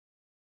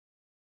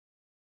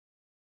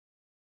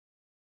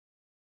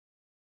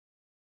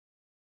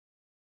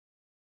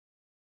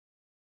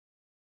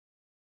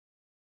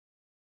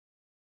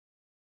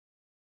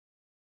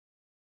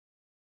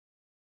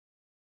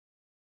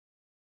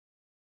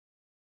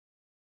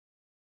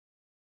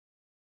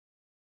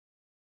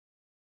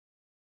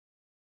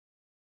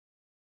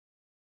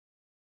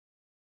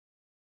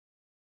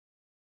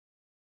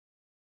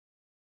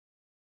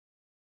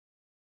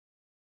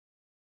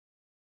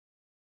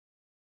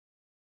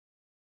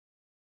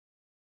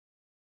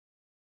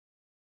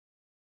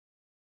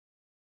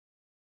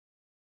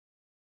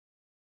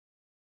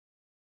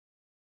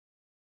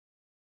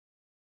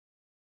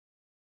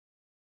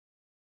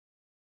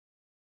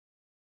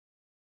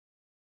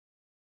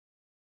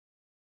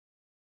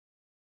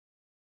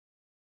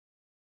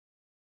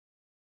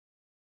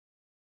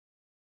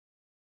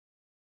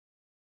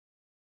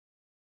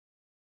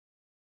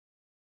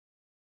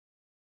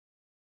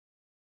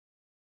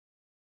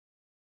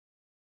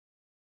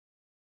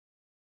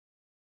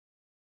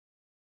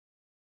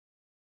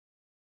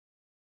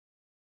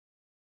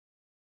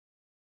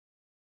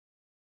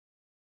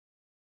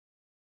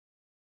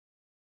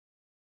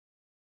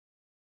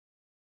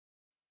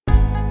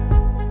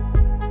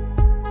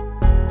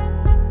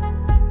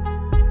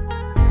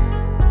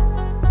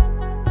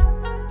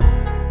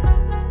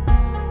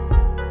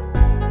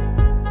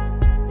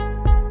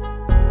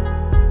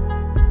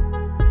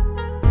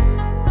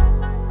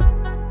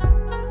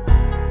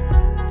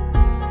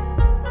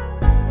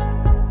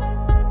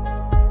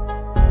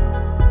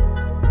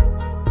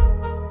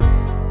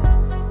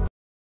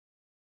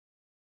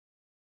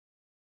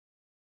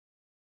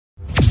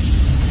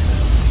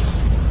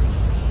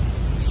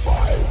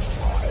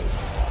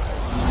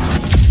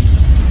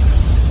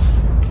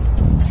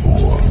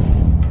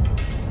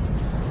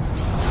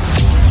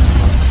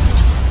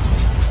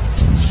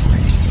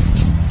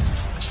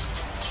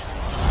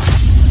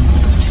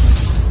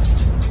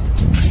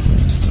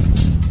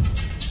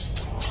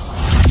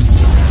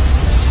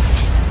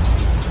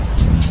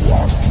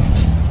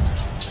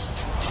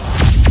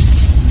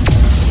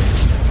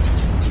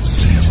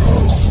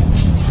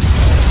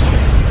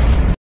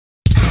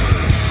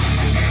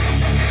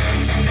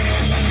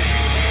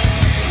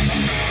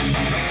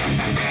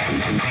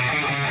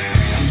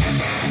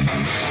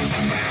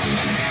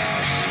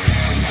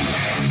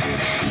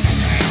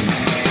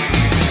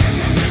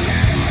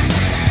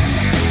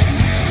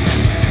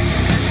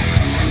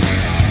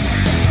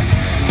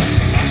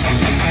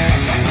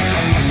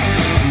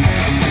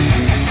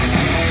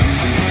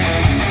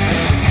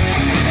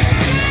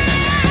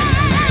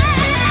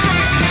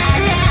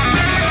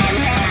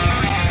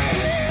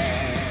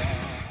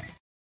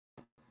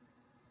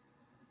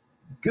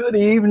Good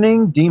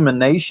evening,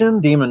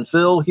 DemoNation. Demon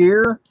Phil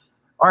here.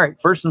 All right,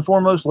 first and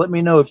foremost, let me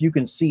know if you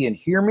can see and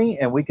hear me,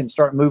 and we can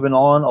start moving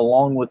on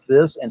along with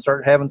this and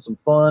start having some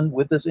fun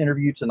with this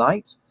interview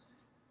tonight.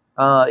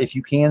 If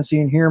you can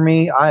see and hear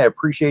me, I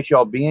appreciate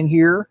y'all being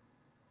here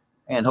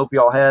and hope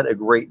y'all had a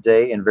great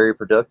day and very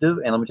productive.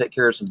 And let me take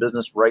care of some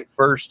business right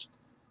first.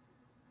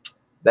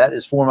 That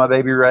is for my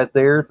baby right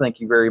there.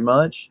 Thank you very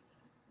much.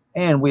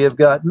 And we have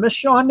got Miss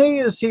Shawnee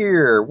is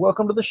here.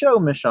 Welcome to the show,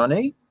 Miss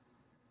Shawnee.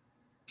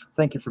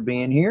 Thank you for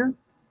being here.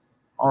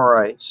 All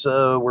right,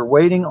 so we're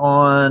waiting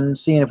on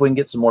seeing if we can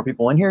get some more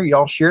people in here.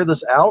 Y'all share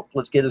this out.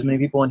 Let's get as many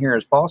people in here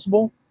as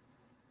possible.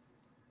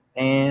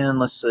 And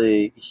let's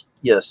see.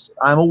 Yes,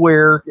 I'm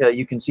aware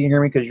you can see and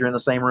hear me because you're in the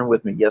same room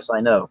with me. Yes, I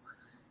know.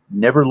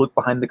 Never look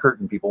behind the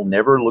curtain, people.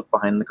 Never look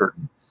behind the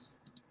curtain.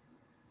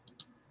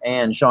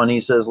 And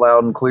Shawnee says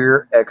loud and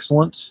clear.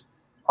 Excellent.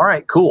 All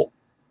right, cool.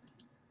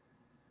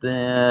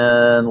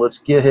 Then let's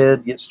get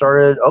ahead, get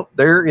started. Oh,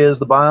 there is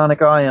the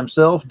bionic eye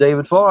himself,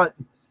 David Fott.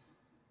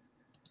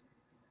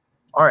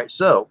 All right,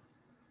 so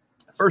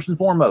first and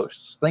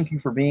foremost, thank you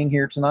for being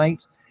here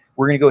tonight.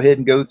 We're going to go ahead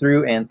and go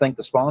through and thank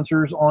the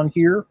sponsors on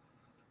here.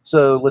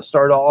 So let's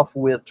start off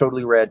with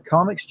Totally Rad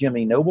Comics,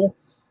 Jimmy Noble.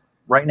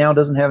 Right now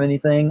doesn't have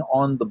anything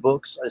on the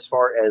books as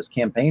far as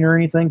campaign or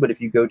anything, but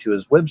if you go to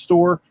his web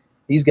store,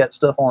 he's got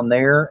stuff on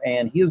there,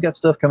 and he has got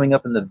stuff coming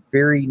up in the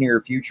very near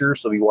future,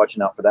 so be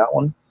watching out for that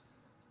one.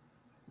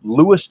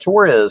 Luis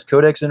Torres,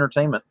 Codex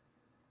Entertainment,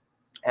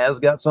 has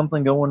got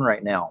something going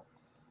right now,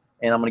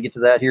 and I'm going to get to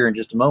that here in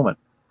just a moment.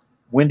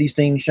 Wendy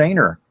Steen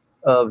Shaner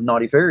of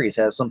Naughty Fairies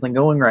has something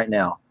going right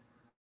now.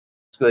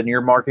 Let's go ahead and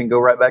earmark and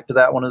go right back to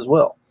that one as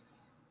well.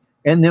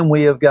 And then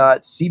we have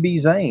got CB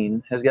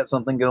Zane has got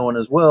something going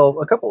as well,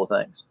 a couple of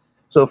things.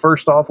 So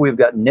first off, we've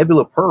got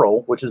Nebula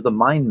Pearl, which is the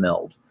Mind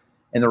Meld.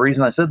 And the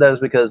reason I said that is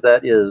because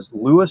that is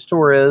Luis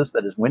Torres,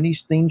 that is Wendy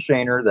Steen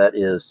Shaner, that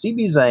is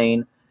CB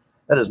Zane,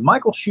 that is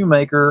Michael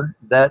Shoemaker,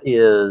 that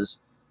is,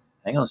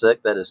 hang on a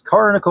sec, that is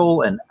Cara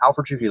Nicole and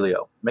Alfred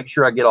Trujillo. Make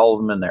sure I get all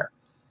of them in there.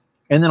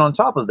 And then on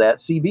top of that,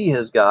 CB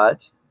has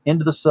got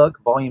Into the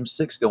Suck Volume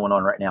 6 going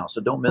on right now,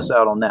 so don't miss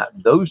out on that.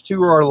 Those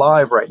two are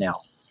live right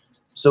now.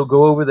 So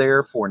go over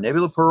there for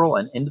Nebula Pearl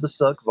and Into the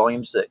Suck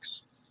Volume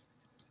 6.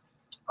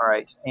 All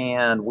right,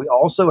 and we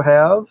also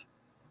have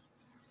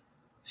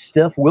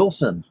Steph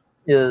Wilson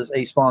is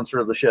a sponsor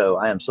of the show.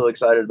 I am so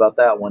excited about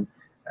that one.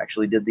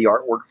 Actually did the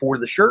artwork for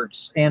the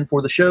shirts and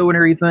for the show and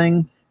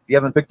everything. If you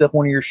haven't picked up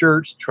one of your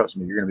shirts, trust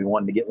me, you're going to be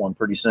wanting to get one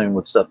pretty soon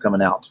with stuff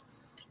coming out.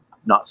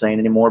 Not saying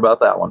any more about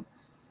that one.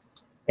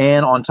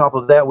 And on top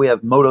of that, we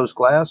have Moto's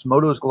Glass.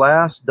 Moto's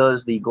Glass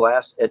does the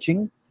glass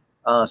etching.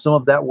 Some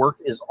of that work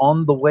is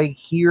on the way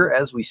here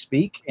as we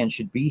speak and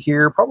should be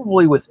here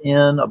probably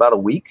within about a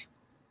week.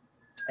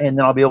 And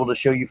then I'll be able to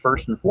show you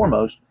first and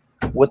foremost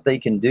what they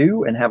can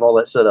do and have all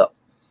that set up.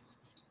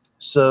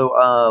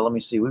 So let me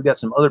see. We've got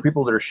some other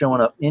people that are showing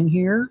up in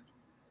here.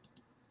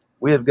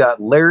 We have got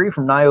Larry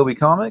from Niobe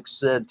Comics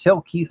said,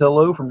 tell Keith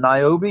hello from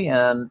Niobe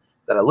and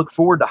that I look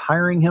forward to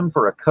hiring him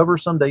for a cover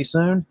someday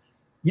soon.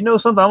 You know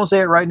something? I'm going to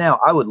say it right now.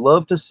 I would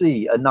love to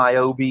see a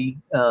Niobe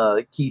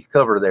Keith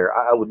cover there.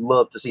 I would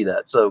love to see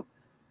that. So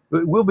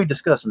we'll be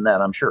discussing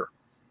that, I'm sure.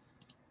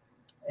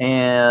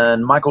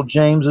 And Michael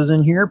James is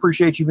in here.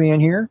 Appreciate you being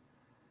here.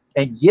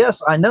 And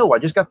yes, I know. I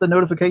just got the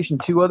notification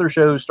 2 other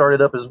shows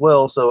started up as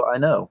well, so I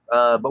know.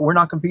 But we're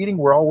not competing.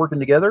 We're all working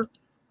together.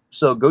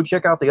 So go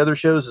check out the other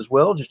shows as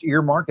well. Just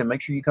earmark and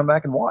make sure you come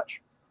back and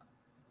watch.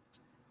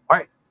 All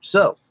right.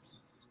 So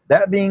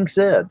that being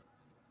said,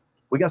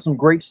 we got some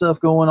great stuff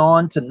going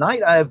on.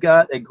 Tonight I have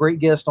got a great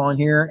guest on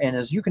here, and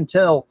as you can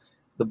tell,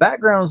 the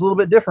background is a little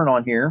bit different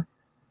on here.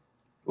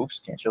 Oops,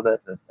 can't show that.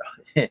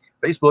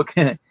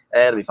 Facebook.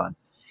 That'll be fine.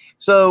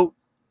 So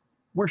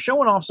we're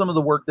showing off some of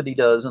the work that he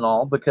does and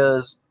all,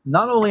 because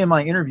not only am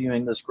I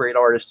interviewing this great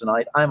artist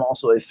tonight, I'm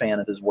also a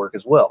fan of his work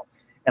as well.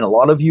 And a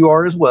lot of you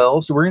are as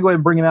well. So we're going to go ahead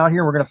and bring him out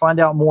here. And we're going to find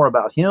out more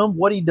about him,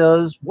 what he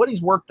does, what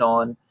he's worked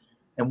on,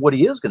 and what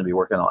he is going to be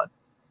working on.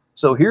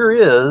 So here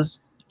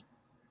is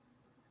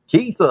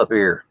Keith up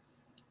here.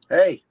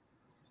 Hey.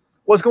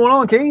 What's going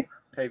on, Keith?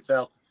 Hey,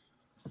 Phil.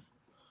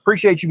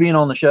 Appreciate you being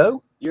on the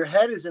show. Your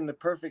head is in the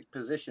perfect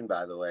position,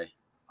 by the way.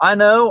 I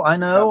know.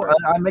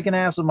 I make an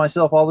ass of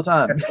myself all the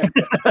time.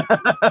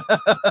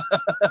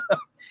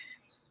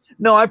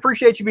 No, I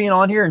appreciate you being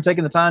on here and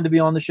taking the time to be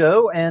on the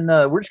show. And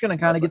we're just going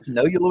to kind of get to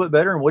know you a little bit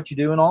better and what you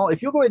do and all.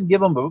 If you'll go ahead and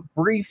give them a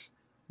brief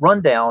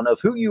rundown of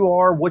who you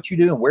are, what you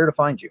do, and where to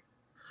find you.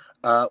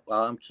 Well,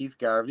 I'm Keith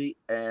Garvey,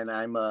 and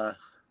I'm a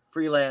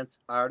freelance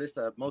artist,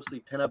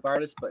 mostly pinup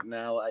artist, but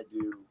now I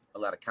do a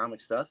lot of comic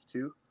stuff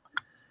too.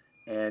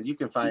 And you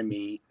can find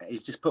me. You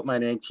just put my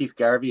name, Keith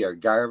Garvey, or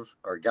Garv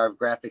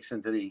Graphics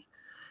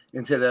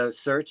into the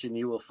search, and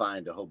you will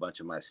find a whole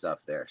bunch of my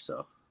stuff there.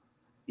 So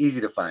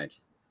easy to find.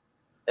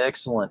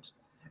 Excellent.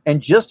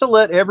 And just to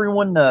let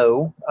everyone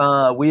know,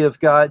 we have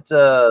got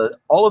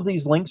all of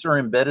these links are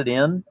embedded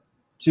in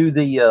to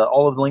the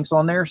all of the links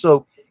on there.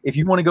 So if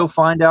you want to go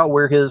find out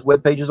where his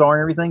web pages are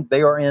and everything,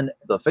 they are in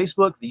the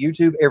Facebook, the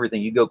YouTube,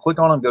 everything. You go click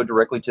on them, go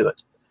directly to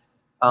it.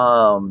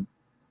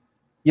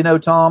 You know,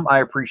 Tom, I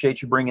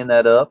appreciate you bringing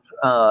that up.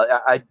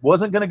 I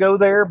wasn't going to go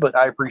there, but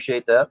I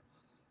appreciate that.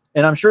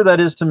 And I'm sure that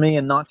is to me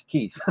and not to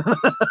Keith.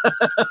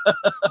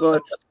 Well,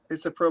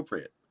 it's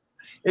appropriate.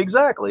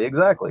 Exactly,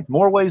 exactly.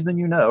 More ways than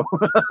you know.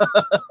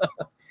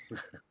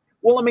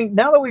 Well, I mean,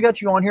 now that we got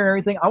you on here and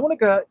everything, I want to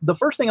go. The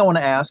first thing I want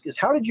to ask is,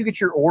 how did you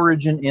get your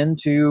origin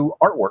into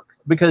artwork?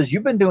 Because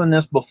you've been doing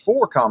this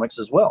before comics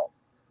as well.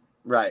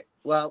 Right.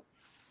 Well,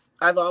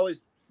 I've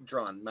always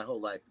drawn my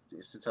whole life.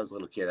 Since I was a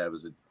little kid,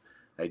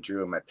 I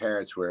drew, and my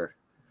parents were,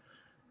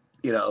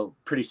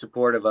 pretty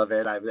supportive of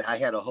it. I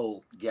had a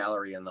whole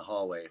gallery in the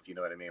hallway, if you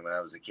know what I mean, when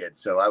I was a kid.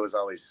 So I was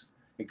always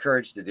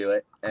encouraged to do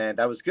it, and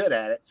I was good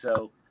at it.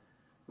 So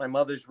my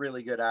mother's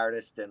really good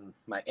artist, and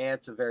my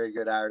aunt's a very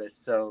good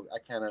artist. So I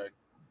kind of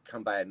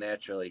come by it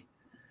naturally.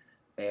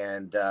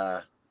 And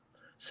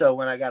so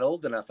when I got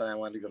old enough and I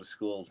wanted to go to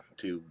school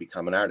to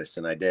become an artist,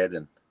 and I did.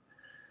 And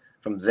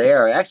from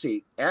there,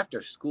 actually,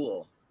 after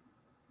school,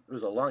 it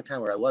was a long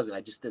time where I wasn't.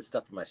 I just did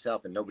stuff for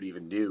myself, and nobody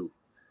even knew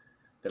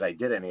that I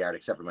did any art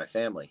except for my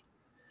family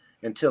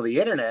until the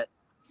internet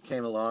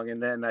came along.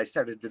 And then I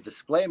started to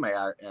display my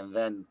art, and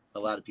then a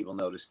lot of people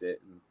noticed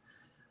it. And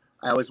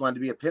I always wanted to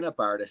be a pinup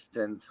artist,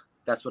 and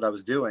that's what I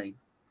was doing.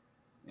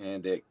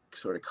 And it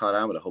sort of caught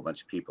on with a whole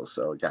bunch of people.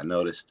 So it got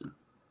noticed, and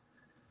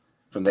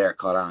from there it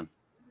caught on.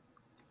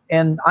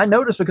 And I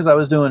noticed, because I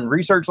was doing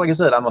research, like I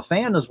said, I'm a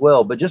fan as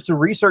well, but just to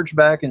research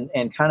back and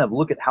kind of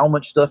look at how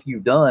much stuff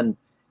you've done,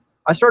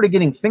 I started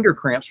getting finger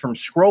cramps from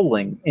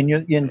scrolling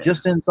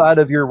just inside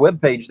of your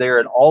webpage there,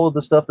 and all of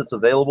the stuff that's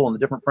available and the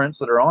different prints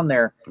that are on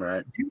there.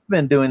 Right. You've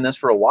been doing this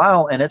for a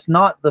while, and it's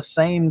not the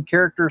same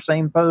character,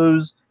 same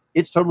pose.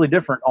 It's totally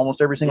different almost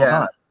every single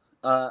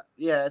time.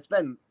 Yeah, it's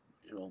been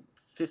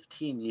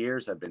 15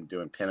 years I've been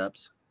doing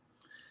pinups,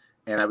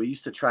 and I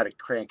used to try to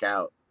crank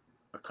out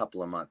a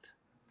couple a month,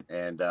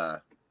 and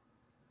I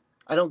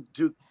don't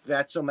do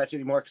that so much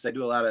anymore because I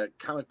do a lot of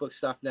comic book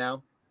stuff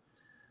now,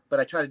 but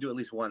I try to do at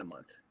least one a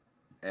month.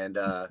 And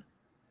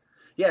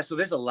so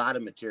there's a lot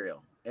of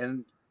material,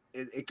 and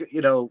it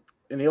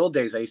in the old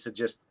days I used to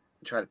just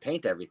try to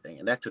paint everything,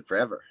 and that took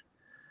forever.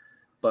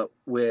 But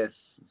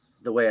with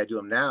the way I do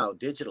them now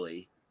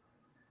digitally,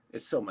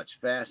 it's so much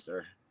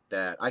faster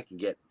that I can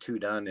get 2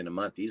 done in a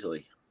month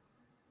easily.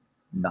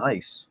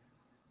 Nice.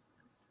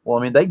 Well,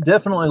 I mean, they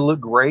definitely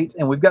look great,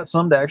 and we've got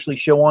some to actually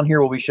show on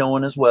here. We'll be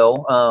showing as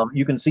well.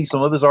 You can see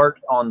some of his art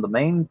on the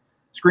main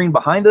screen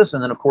behind us,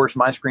 and then of course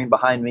my screen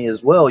behind me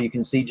as well. You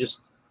can see just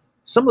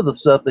some of the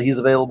stuff that he's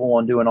available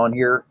on doing on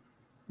here.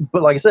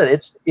 But like I said,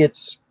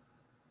 it's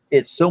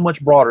so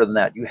much broader than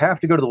that. You have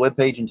to go to the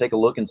webpage and take a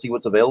look and see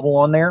what's available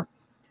on there.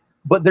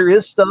 But there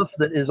is stuff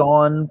that is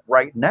on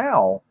right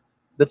now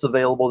that's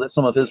available, that's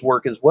some of his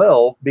work as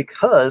well,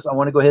 because I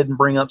want to go ahead and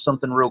bring up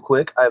something real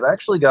quick. I've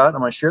actually got, I'm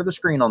going to share the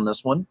screen on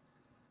this one.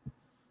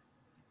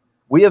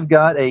 We have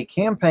got a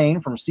campaign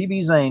from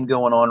CB Zane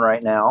going on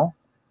right now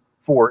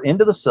for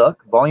Into the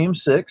Suck, Volume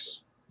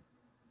 6.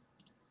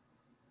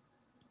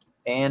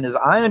 And as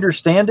I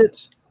understand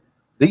it,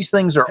 these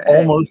things are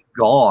almost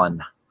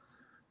gone.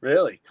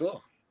 Really?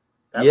 Cool.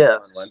 That yes.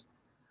 was a fun one.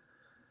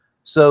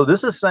 So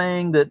this is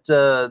saying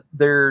that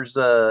there's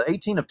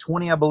 18 of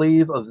 20, I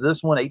believe, of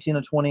this one, 18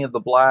 of 20 of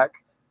the black,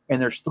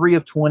 and there's 3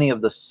 of 20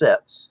 of the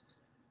sets.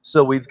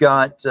 So we've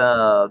got,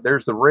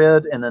 there's the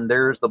red, and then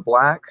there's the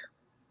black.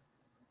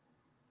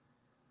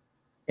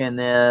 And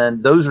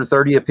then those are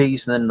 30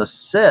 apiece, and then the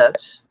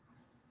set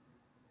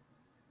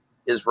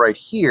is right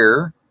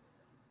here.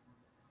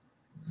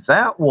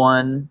 That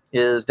one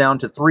is down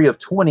to 3 of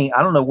 20.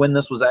 I don't know when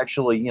this was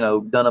actually,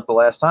 done up the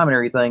last time and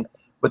everything,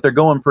 but they're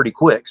going pretty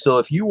quick. So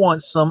if you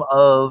want some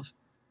of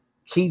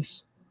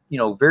Keith's,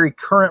 very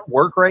current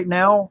work right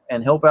now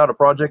and help out a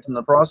project in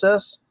the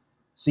process,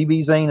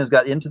 CB Zane has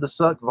got Into the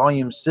Suck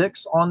Volume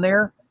 6 on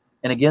there.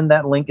 And again,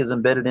 that link is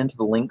embedded into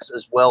the links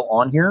as well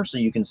on here, so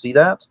you can see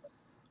that.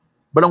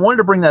 But I wanted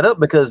to bring that up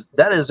because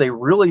that is a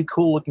really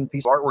cool looking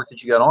piece of artwork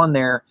that you got on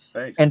there.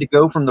 Thanks. And to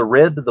go from the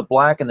red to the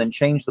black and then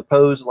change the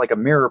pose, like a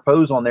mirror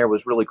pose on there,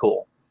 was really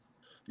cool.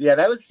 Yeah,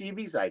 that was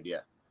CB's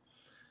idea,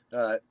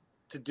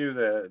 to do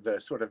the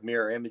sort of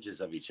mirror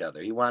images of each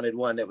other. He wanted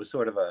one that was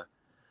sort of a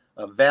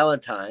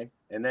Valentine,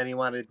 and then he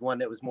wanted one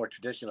that was more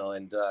traditional.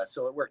 And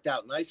so it worked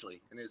out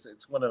nicely. And it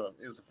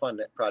was a fun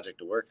project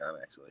to work on,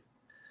 actually.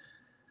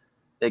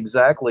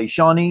 Exactly.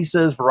 Shawnee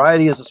says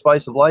variety is a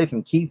spice of life,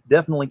 and Keith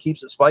definitely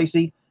keeps it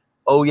spicy.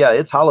 Oh, yeah,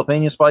 it's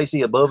jalapeno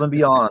spicy above and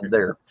beyond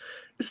there.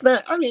 It's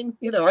not,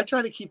 I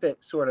try to keep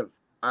it sort of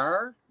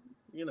R,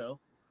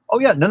 Oh,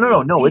 yeah,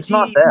 no, it's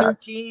not that.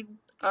 13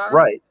 R.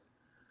 Right.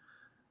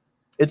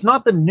 It's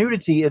not the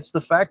nudity, it's the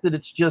fact that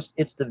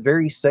it's the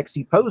very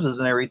sexy poses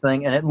and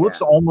everything, and it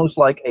looks almost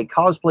like a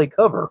cosplay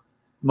cover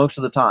most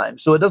of the time.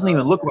 So it doesn't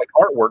even look like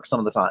artwork some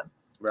of the time.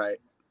 Right.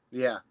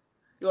 Yeah.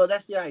 Well,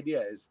 that's the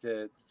idea, is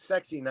to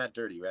sexy, not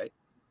dirty, right?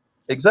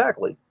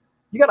 Exactly.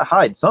 You got to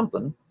hide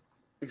something.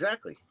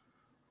 Exactly.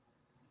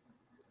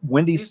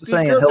 Wendy's these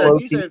saying girls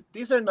hello.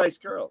 These are nice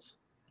girls.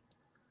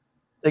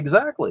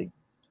 Exactly.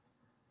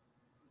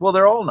 Well,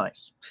 they're all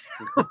nice.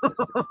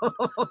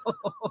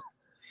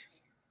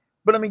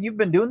 But I mean, you've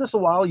been doing this a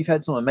while. You've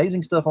had some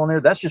amazing stuff on there.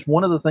 That's just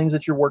one of the things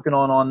that you're working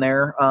on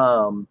there.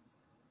 I'm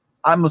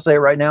gonna say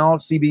right now,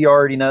 CB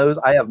already knows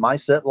I have my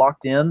set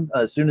locked in.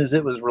 As soon as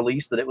it was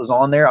released that it was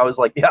on there, I was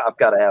like, yeah, I've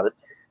got to have it.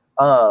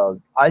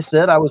 I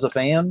said I was a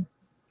fan.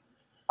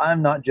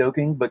 I'm not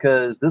joking,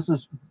 because this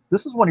is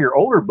one of your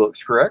older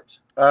books, correct?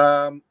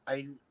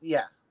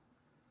 Yeah.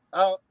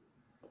 Oh,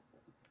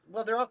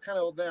 well, they're all kind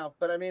of old now,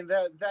 but I mean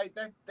that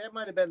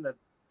might have been the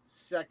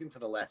second to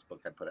the last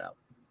book I put out.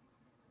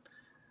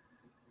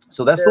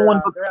 So that's the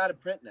one book. They're out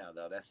of print now,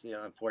 though. That's the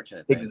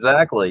unfortunate thing.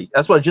 Exactly.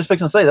 That's what I was just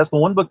fixing to say. That's the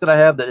one book that I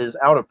have that is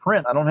out of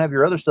print. I don't have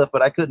your other stuff,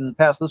 but I couldn't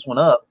pass this one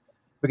up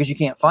because you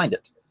can't find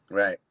it.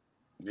 Right.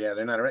 Yeah,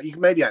 they're not around. You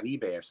can maybe on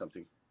eBay or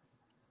something.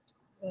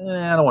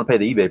 I don't want to pay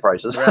the eBay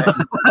prices. Right.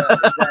 Yeah,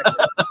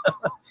 exactly.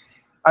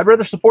 I'd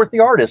rather support the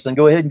artist and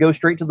go ahead and go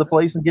straight to the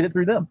place and get it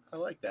through them. I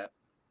like that.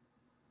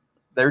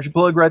 There's your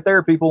plug right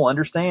there, people.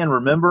 Understand,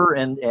 remember,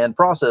 and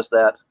process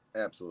that.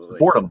 Absolutely.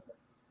 Support them.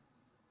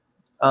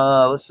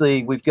 Let's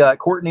see. We've got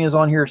Courtney is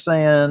on here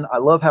saying, I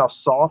love how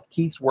soft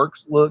Keith's work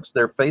looks.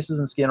 Their faces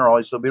and skin are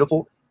always so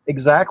beautiful.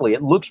 Exactly.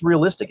 It looks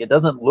realistic. It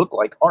doesn't look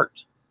like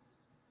art.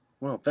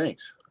 Well,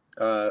 thanks.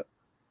 The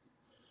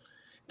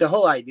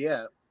whole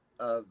idea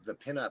of the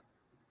pinup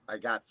I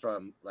got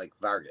from like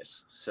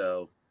Vargas.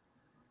 So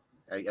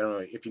I don't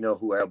know if you know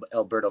who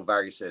Alberto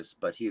Vargas is,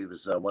 but he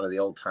was one of the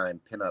old time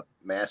pinup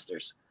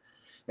masters.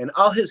 And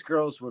all his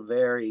girls were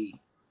very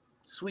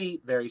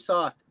sweet, very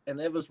soft.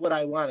 And it was what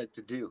I wanted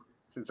to do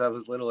since I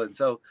was little. And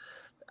so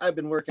I've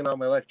been working all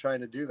my life trying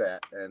to do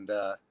that. And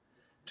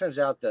turns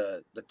out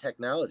the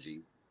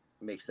technology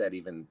makes that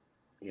even,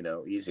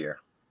 easier.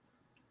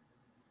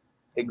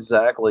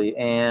 Exactly.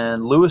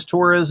 And Luis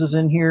Torres is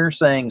in here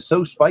saying,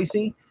 so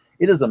spicy.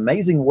 It is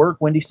amazing work,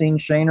 Wendy Steen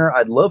Shaner.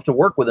 I'd love to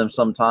work with him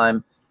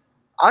sometime.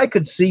 I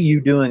could see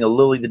you doing a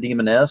Lily the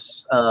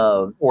Demoness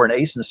or an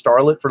Ace and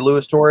Starlet for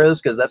Luis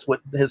Torres, because that's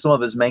what some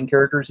of his main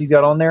characters he's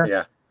got on there.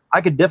 Yeah.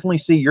 I could definitely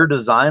see your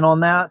design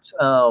on that.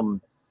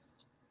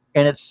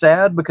 And it's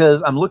sad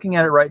because I'm looking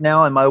at it right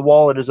now and my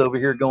wallet is over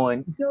here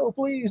going, no,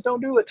 please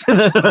don't do it.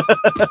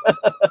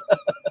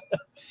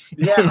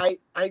 Yeah,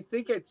 I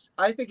think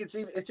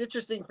it's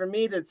interesting for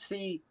me to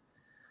see,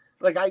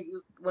 like,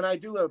 when I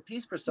do a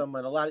piece for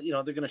someone, a lot of,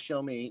 they're going to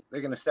send me,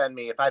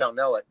 if I don't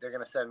know it, they're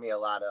going to send me a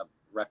lot of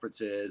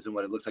references and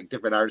what it looks like,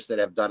 different artists that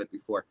have done it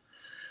before.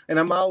 And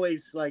I'm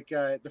always like,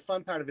 the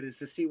fun part of it is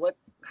to see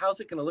how's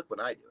it going to look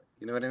when I do it?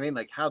 You know what I mean?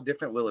 Like, how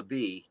different will it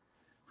be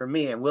for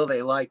me, and will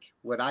they like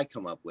what I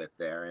come up with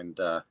there? And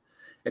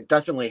it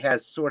definitely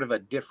has sort of a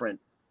different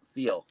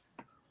feel.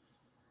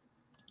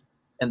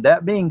 And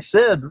that being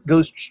said,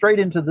 goes straight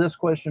into this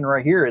question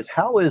right here, is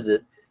how is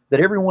it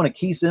that every one of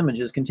Keith's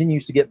images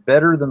continues to get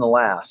better than the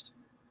last?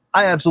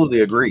 I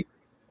absolutely agree.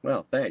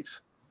 Well,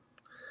 thanks.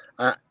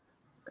 I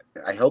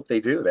hope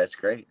they do. That's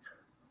great.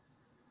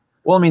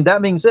 Well, I mean,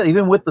 that being said,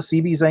 even with the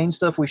CB Zane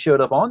stuff we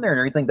showed up on there and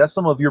everything, that's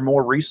some of your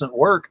more recent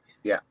work.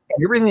 Yeah.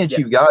 And everything that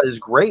you've got is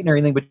great and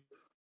everything, but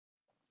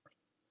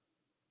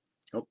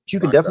you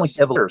can definitely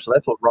see evolution. So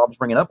that's what Rob's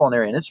bringing up on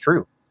there, and it's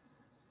true.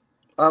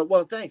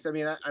 Well, thanks. I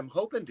mean, I'm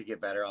hoping to get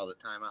better all the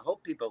time. I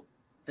hope people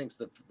think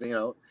that,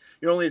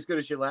 you're only as good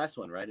as your last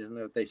one, right? Isn't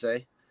that what they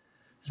say?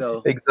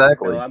 So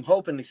exactly. I'm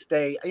hoping to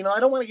stay, I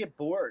don't want to get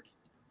bored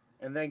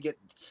and then get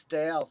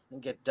stale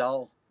and get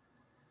dull.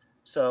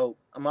 So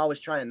I'm always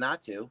trying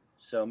not to.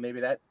 So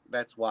maybe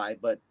that's why,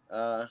 but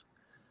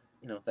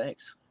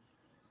thanks.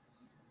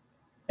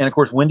 And of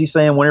course, Wendy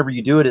saying whenever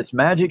you do it, it's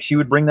magic. She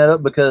would bring that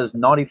up because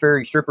Naughty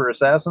Fairy Stripper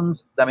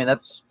Assassins, I mean,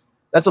 that's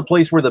a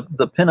place where the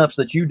pinups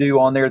that you do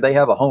on there, they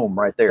have a home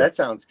right there. That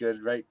sounds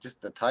good, right?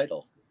 Just the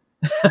title.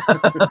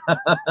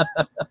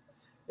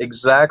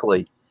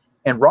 Exactly.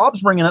 And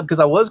Rob's bringing up, because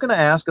I was going to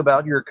ask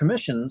about your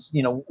commissions,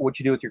 what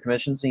you do with your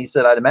commissions. And he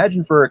said, I'd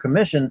imagine for a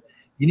commission,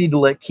 you need to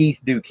let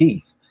Keith do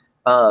Keith,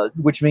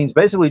 which means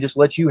basically just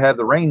let you have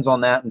the reins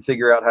on that and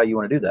figure out how you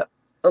want to do that.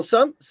 Well,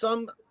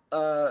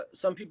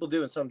 some people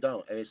do and some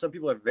don't. I mean, some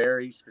people are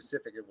very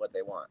specific in what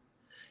they want.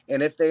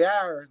 And if they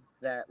are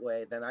that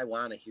way, then I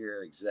want to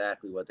hear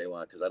exactly what they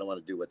want, because I don't want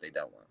to do what they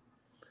don't want.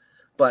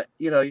 But,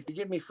 if you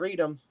give me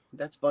freedom,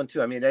 that's fun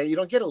too. I mean, you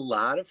don't get a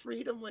lot of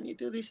freedom when you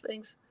do these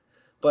things,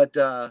 but,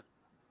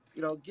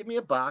 give me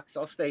a box,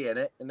 I'll stay in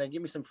it, and then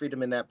give me some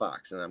freedom in that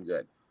box, and I'm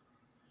good.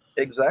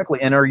 Exactly.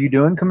 And are you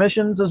doing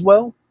commissions as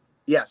well?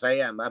 Yes, I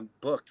am. I'm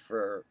booked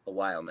for a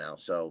while now.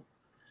 So,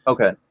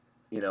 okay.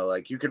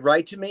 Like, you could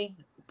write to me,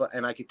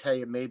 and I could tell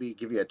you, maybe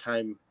give you a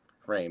time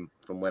frame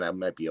from when I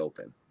might be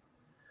open.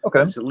 Okay.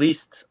 I'm at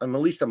least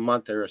a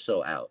month or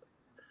so out.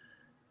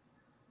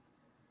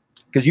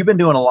 Because you've been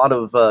doing a lot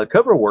of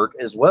cover work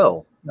as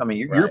well. I mean,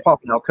 you're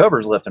popping out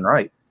covers left and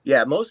right.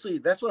 Yeah, mostly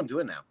that's what I'm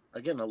doing now.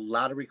 I'm getting a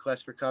lot of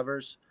requests for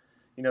covers.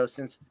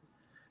 Since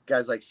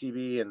guys like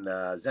CB and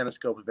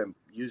Zenoscope have been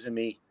using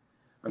me,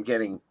 I'm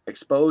getting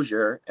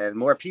exposure, and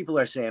more people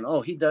are saying,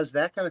 oh, he does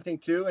that kind of thing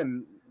too.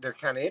 And they're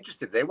kind of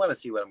interested. They want to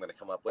see what I'm going to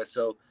come up with.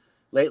 So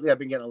lately I've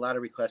been getting a lot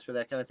of requests for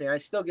that kind of thing. I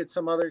still get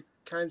some other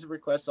kinds of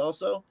requests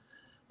also,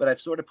 but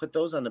I've sort of put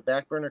those on the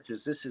back burner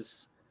because this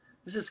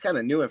is kind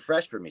of new and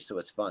fresh for me, so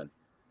it's fun.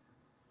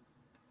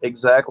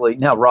 Exactly.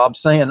 Now, Rob's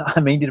saying, I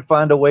need to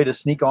find a way to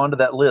sneak onto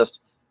that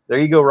list. There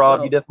you go, Rob.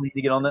 Well, you definitely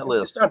need to get on that it's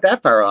list. not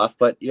that far off,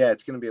 but yeah,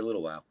 it's going to be a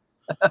little while.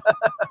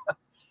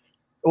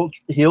 Well,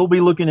 he'll be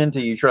looking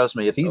into you. Trust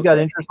me. If he's got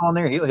interest on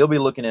there, he'll be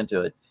looking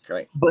into it.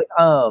 Great. But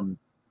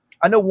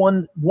I know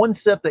one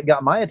set that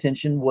got my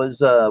attention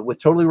was with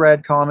Totally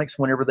Rad Comics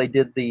whenever they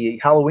did the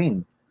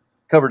Halloween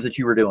covers that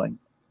you were doing.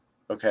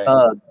 Okay.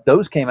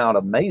 Those came out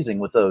amazing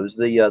with those.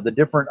 The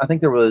different, I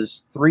think there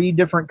was 3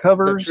 different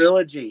covers. The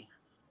trilogy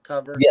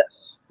cover.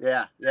 Yes.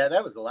 Yeah,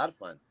 that was a lot of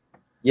fun.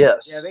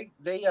 Yes.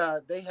 Yeah,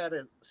 they had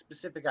a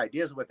specific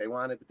ideas of what they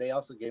wanted, but they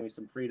also gave me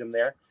some freedom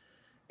there.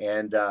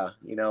 And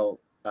the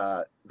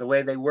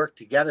way they worked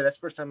together, that's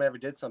the first time I ever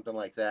did something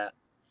like that,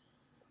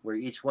 where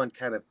each one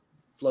kind of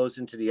flows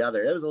into the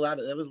other. It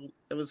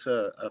was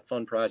a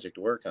fun project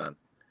to work on.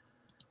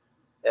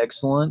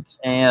 Excellent.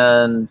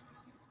 And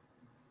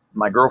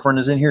my girlfriend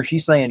is in here.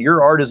 She's saying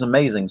your art is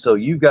amazing. So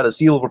you've got a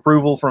seal of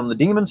approval from the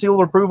Demon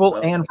seal of approval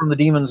and from the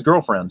Demon's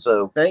girlfriend.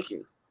 So thank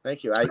you. I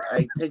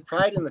take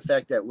pride in the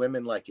fact that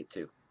women like it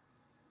too.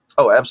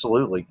 Oh,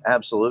 absolutely.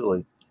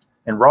 Absolutely.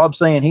 And Rob's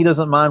saying he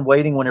doesn't mind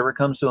waiting whenever it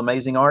comes to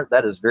amazing art.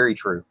 That is very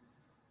true.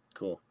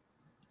 Cool.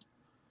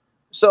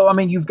 So, I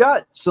mean, you've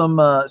got some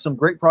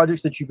great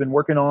projects that you've been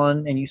working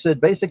on, and you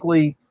said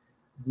basically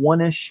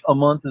one-ish a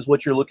month is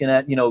what you're looking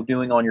at,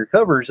 doing on your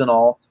covers and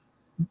all.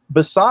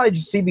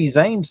 Besides CB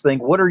Zane's thing,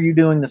 what are you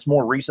doing that's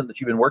more recent that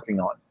you've been working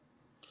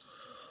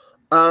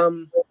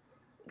on?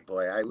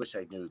 Boy, I wish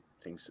I knew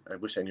things. I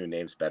wish I knew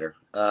names better.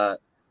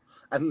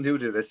 I'm new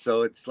to this,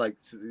 so it's like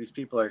these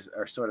people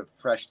are sort of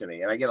fresh to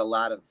me, and I get a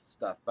lot of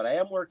stuff. But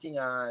I'm working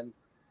on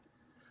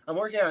 2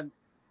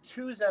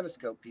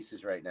 Zenoscope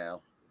pieces right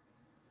now.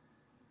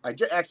 I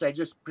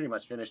just pretty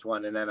much finished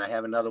one, and then I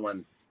have another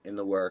one in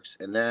the works,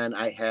 and then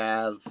I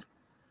have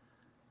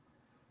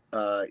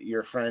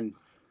your friend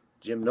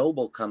Jim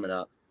Noble coming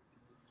up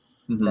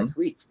next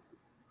week.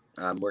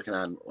 I'm working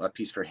on a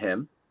piece for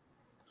him.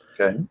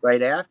 Okay.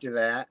 Right after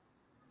that,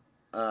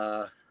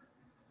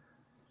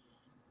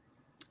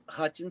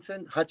 Hutchins.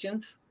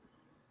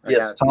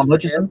 Yes, Tom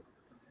Hutchison.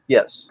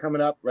 Yes.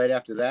 Coming up right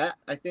after that,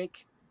 I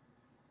think.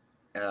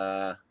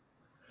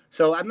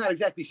 So I'm not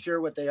exactly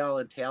sure what they all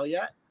entail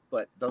yet,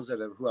 but those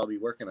are who I'll be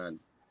working on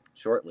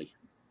shortly.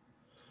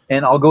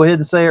 And I'll go ahead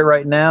and say it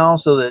right now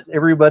so that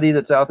everybody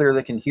that's out there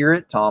that can hear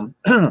it, Tom,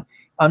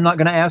 I'm not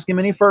going to ask him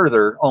any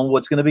further on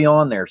what's going to be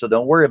on there, so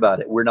don't worry about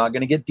it. We're not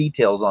going to get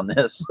details on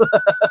this.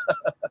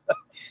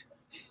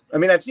 I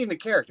mean, I've seen the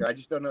character. I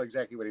just don't know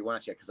exactly what he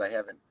wants yet because I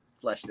haven't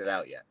fleshed it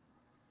out yet.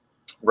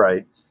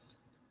 Right.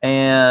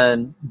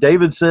 And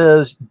David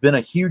says, been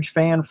a huge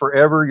fan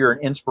forever. You're an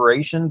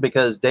inspiration,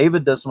 because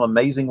David does some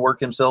amazing work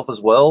himself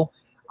as well.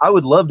 I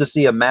would love to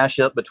see a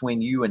mashup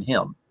between you and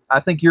him. I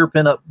think your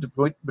pinup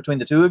between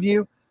the two of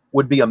you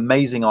would be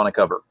amazing on a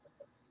cover.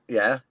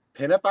 Yeah.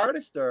 Pinup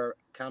artist or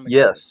comic?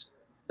 Yes.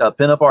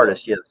 Pinup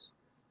artist. Yes.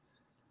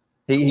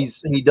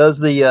 He does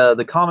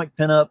the comic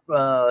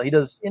pinup. He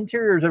does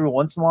interiors every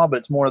once in a while, but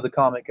it's more of the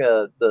comic,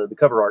 the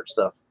cover art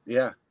stuff.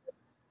 Yeah.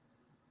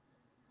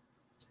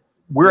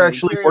 We're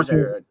actually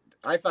working.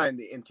 I find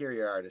the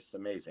interior artists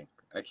amazing.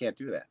 I can't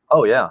do that.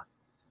 Oh yeah.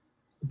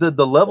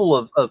 The level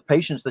of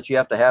patience that you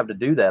have to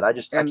do that, I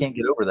can't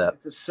get over that.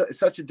 It's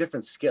such a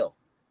different skill.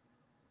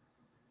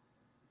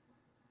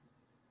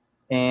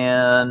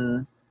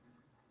 And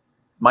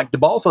Mike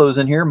DeBalfo's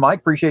in here.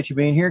 Mike, appreciate you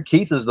being here.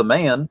 Keith is the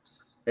man.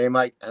 Hey,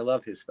 Mike, I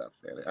love his stuff.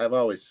 I'm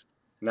always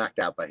knocked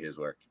out by his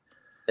work.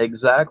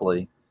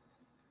 Exactly.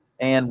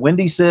 And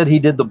Wendy said he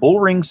did the Bull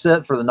Ring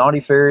set for the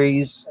Naughty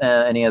Fairies,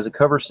 and he has a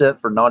cover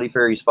set for Naughty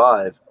Fairies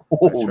 5.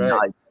 Oh, that's right.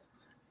 Nice.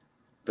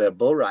 The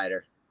Bull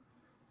Rider.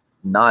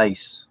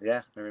 Nice.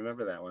 Yeah, I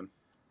remember that one.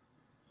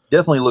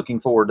 Definitely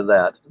looking forward to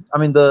that. I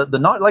mean,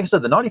 like I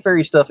said, the Naughty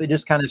Fairy stuff, it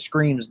just kind of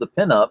screams the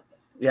pinup.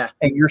 Yeah.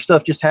 And your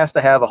stuff just has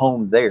to have a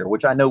home there,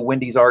 which I know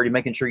Wendy's already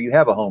making sure you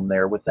have a home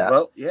there with that.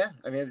 Well, yeah.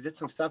 I mean, I did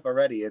some stuff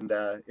already, and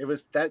it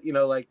was that,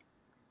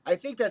 I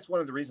think that's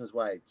one of the reasons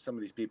why some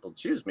of these people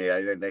choose me.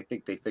 I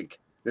think they think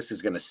this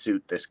is going to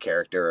suit this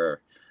character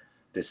or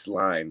this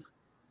line.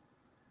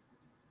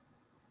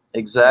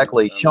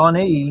 Exactly.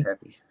 Shawnee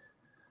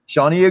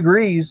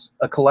agrees.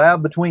 A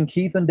collab between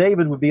Keith and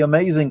David would be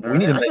amazing. We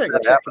need to make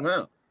that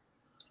happen.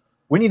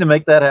 We need to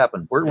make that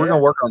happen. We're going to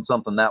work on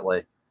something that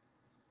way.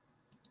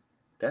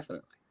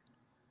 Definitely.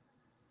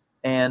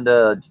 And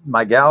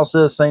my gal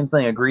says same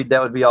thing. Agreed,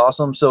 that would be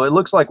awesome. So it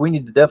looks like we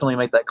need to definitely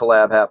make that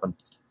collab happen.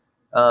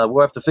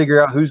 We'll have to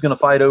figure out who's going to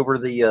fight over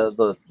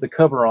the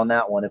cover on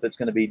that one. If it's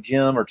going to be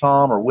Jim or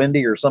Tom or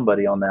Wendy or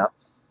somebody on that.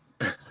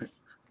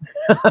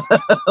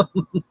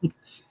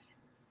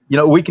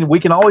 We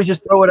can always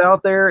just throw it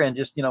out there and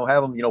just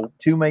have them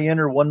 2 may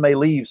enter, 1 may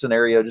leave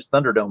scenario. Just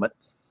Thunderdome it.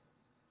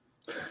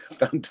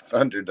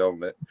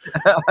 Thunderdome it.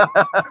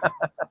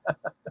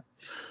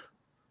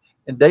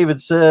 And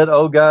David said,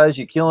 "Oh guys,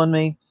 you're killing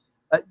me."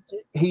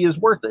 he is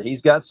worth it.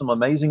 He's got some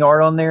amazing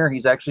art on there.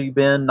 He's actually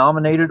been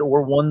nominated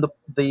or won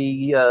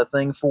the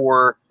thing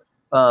for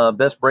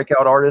best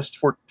breakout artist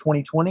for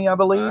 2020, I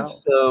believe. Wow.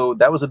 So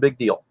that was a big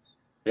deal.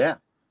 Yeah.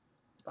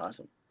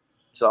 Awesome.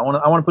 So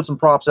I want to put some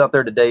props out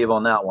there to Dave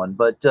on that one.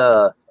 But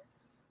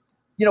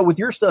you know, with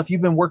your stuff,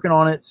 you've been working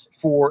on it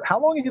for how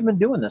long have you been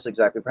doing this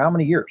exactly? For how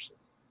many years?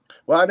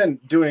 Well, I've been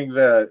doing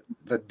the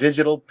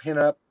digital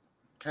pinup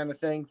kind of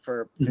thing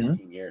for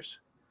 15 years.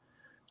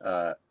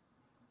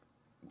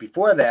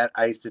 Before that,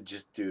 I used to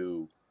just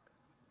do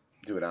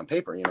it on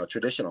paper, you know,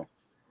 traditional.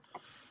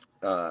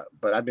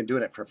 But I've been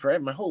doing it for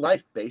forever. My whole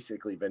life,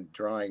 basically, been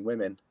drawing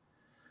women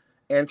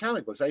and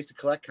comic books. I used to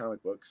collect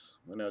comic books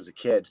when I was a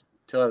kid.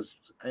 I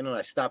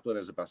stopped when I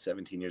was about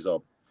 17 years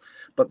old.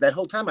 But that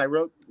whole time,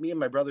 me and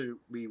my brother,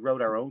 we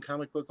wrote our own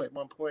comic book at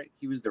one point.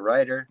 He was the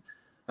writer,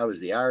 I was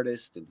the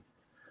artist, and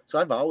so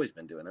I've always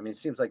been doing it. I mean, it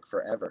seems like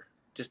forever.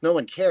 Just no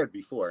one cared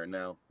before, and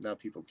now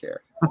people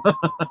care.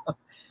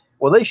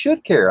 Well, they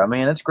should care. I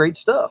mean, it's great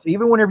stuff.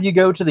 Even whenever you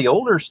go to the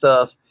older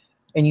stuff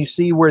and you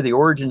see where the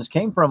origins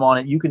came from on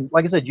it, you can,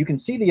 like I said, you can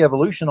see the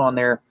evolution on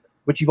there,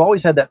 but you've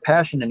always had that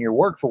passion in your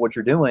work for what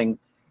you're doing,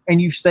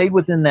 and you've stayed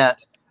within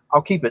that,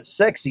 I'll keep it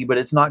sexy, but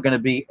it's not going to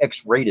be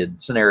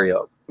X-rated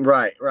scenario.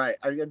 Right.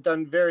 I've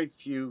done very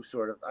few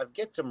I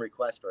get some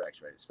requests for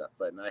X-rated stuff,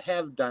 but I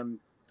have done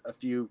a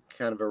few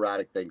kind of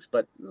erotic things,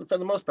 but for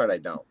the most part, I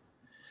don't.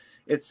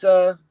 It's,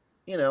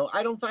 you know,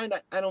 I don't find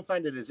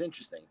it as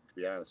interesting, to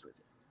be honest with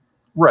you.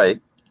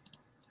 Right.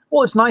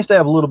 Well, it's nice to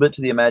have a little bit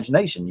to the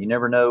imagination. You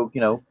never know,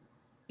 you know.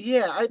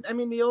 Yeah, I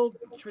mean, the old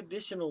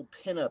traditional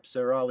pinups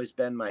have always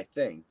been my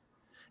thing,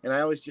 and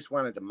I always just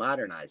wanted to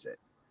modernize it.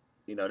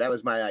 You know, that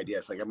was my idea.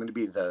 It's like, I'm going to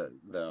be the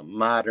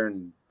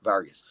modern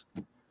Vargas.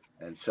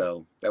 And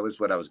so that was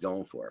what I was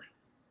going for.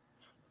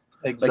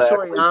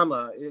 Exactly. Like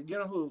Soriyama, you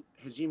know who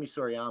Hajime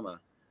Soriyama?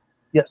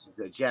 Yes. He's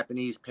a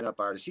Japanese pinup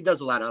artist. He does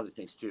a lot of other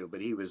things too,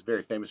 but he was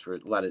very famous for a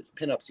lot of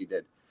pinups he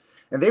did.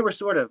 And they were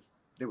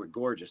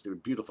gorgeous. They were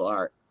beautiful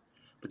art,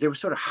 but they were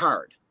sort of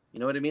hard. You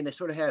know what I mean? They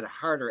sort of had a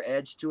harder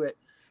edge to it.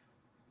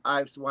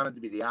 I wanted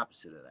to be the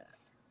opposite of that.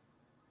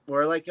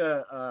 Or like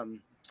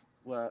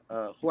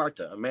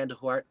Huerta,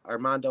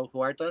 Armando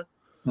Huerta.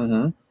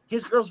 Mm-hmm.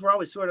 His girls were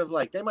always sort of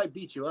like, they might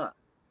beat you up.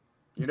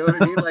 You know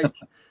what I mean? Like,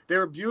 they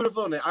were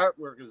beautiful and the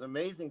artwork is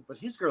amazing, but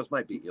his girls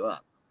might beat you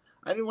up.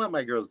 I didn't want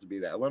my girls to be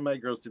that. I want my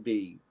girls to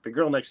be the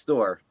girl next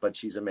door, but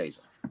she's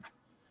amazing.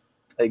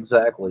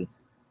 Exactly.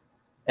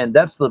 And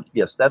that's the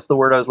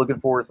word I was looking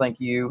for.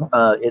 Thank you.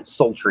 It's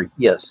sultry.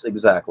 Yes,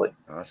 exactly.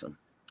 Awesome.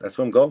 That's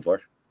what I'm going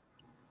for.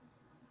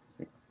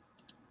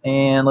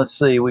 And let's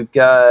see, we've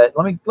got,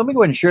 let me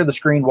go ahead and share the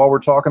screen while we're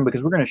talking,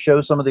 because we're going to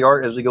show some of the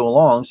art as we go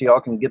along so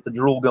y'all can get the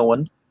drool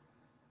going.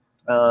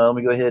 Let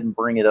me go ahead and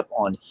bring it up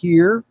on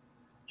here.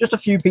 Just a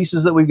few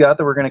pieces that we've got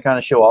that we're going to kind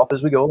of show off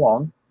as we go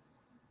along.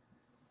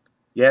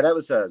 Yeah, that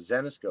was a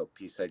Zenescope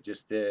piece I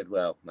just did.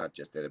 Well, not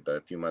just did it, but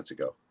a few months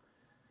ago.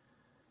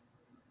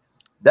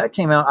 That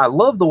came out. I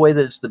love the way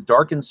that it's the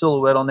darkened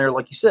silhouette on there.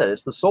 Like you said,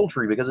 it's the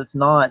sultry because it's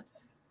not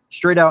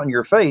straight out in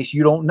your face.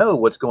 You don't know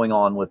what's going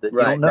on with it.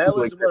 Right. You don't know that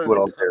was exactly one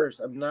of the covers.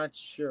 I'm not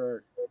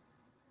sure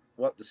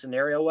what the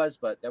scenario was,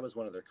 but that was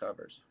one of their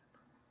covers.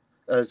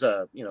 It was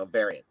a,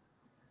 variant.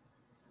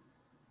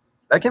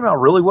 That came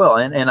out really well,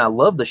 and I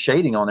love the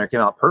shading on there. It came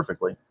out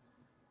perfectly.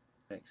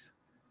 Thanks.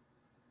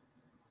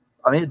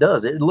 I mean, it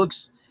does.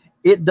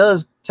 It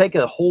does take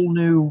a whole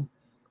new.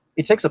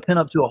 It takes a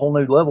pinup to a whole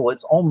new level.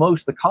 It's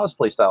almost the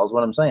cosplay style, is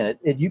what I'm saying.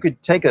 You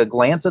could take a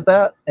glance at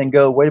that and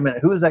go, wait a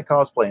minute, who is that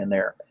cosplay in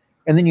there?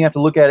 And then you have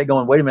to look at it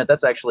going, wait a minute,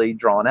 that's actually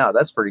drawn out.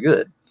 That's pretty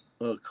good.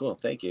 Oh, cool.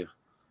 Thank you.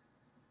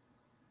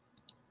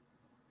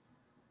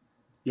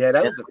 Yeah,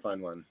 that was a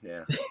fun one.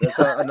 Yeah, that's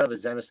another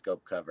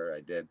Zenescope cover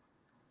I did.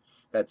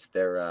 That's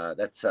their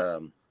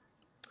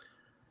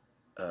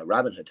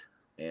Robin Hood,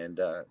 and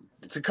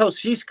it's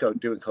she's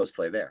doing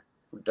cosplay there.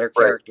 Their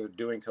character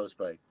doing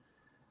cosplay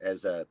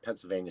as a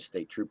Pennsylvania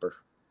state trooper.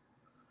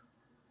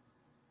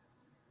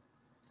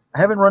 I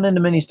haven't run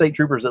into many state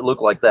troopers that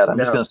look like that. I'm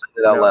just going to say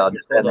it out loud.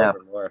 I'd pulled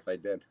over more if I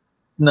did.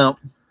 No.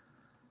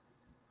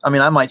 I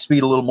mean, I might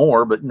speed a little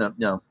more, but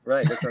no.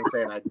 Right, that's what I'm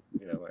saying. I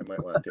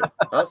might want to.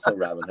 Also,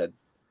 Robin Hood,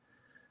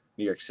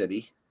 New York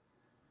City.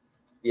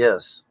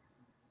 Yes.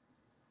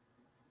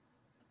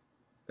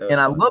 And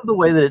I love the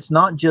way that it's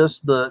not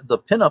just the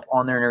pinup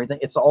on there and everything.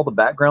 It's all the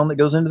background that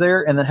goes into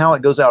there, and then how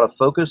it goes out of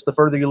focus the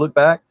further you look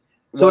back.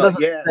 So it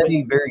doesn't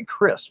stay very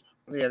crisp.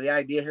 Yeah, the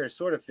idea here is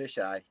sort of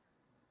fisheye.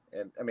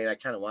 And I mean, I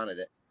kind of wanted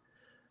it.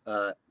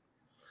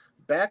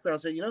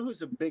 Backgrounds. So,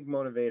 who's a big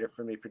motivator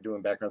for me for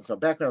doing backgrounds? Now,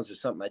 backgrounds are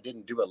something I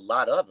didn't do a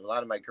lot of. A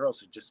lot of my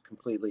girls are just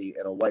completely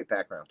in a white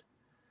background.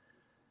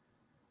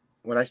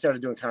 When I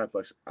started doing comic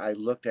books, I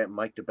looked at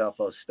Mike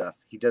DeBelfo's stuff.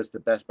 He does the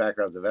best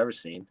backgrounds I've ever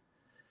seen.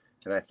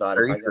 And I thought,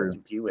 if I got to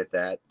compete with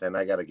that, then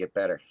I got to get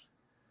better.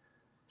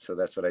 So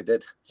that's what I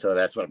did. So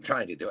that's what I'm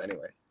trying to do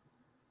anyway.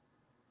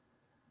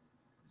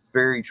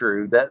 Very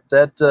true.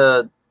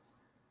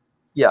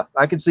 Yeah,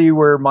 I can see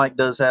where Mike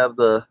does have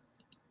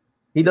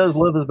he does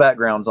love his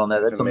backgrounds on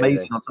that. That's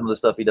amazing on some of the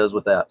stuff he does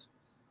with that.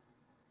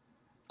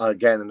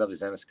 Again, another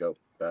Zenescope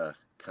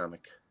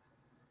comic.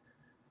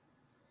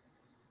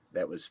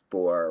 That was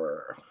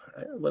for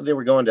when they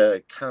were going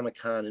to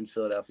Comic-Con in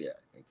Philadelphia,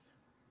 I think.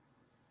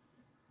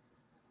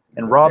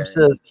 And Rob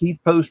says Keith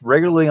posts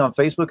regularly on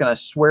Facebook, and I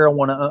swear I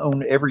want to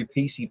own every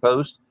piece he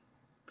posts.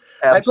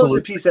 Absolutely. I post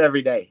a piece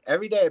every day.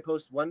 Every day I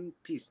post one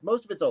piece.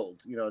 Most of it's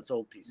old. You know, it's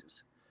old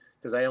pieces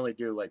because I only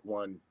do like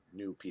one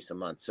new piece a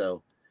month.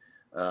 So,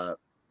 so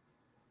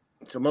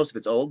most of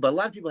it's old, but a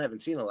lot of people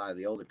haven't seen a lot of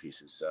the older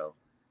pieces. So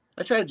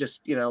I try to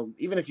just, you know,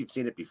 even if you've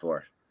seen it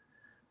before,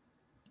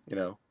 you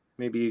know,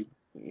 maybe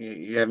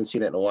you haven't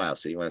seen it in a while,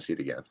 so you want to see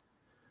it again.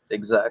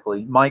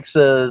 Exactly. Mike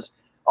says,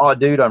 "Oh,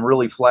 dude, I'm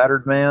really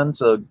flattered, man."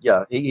 So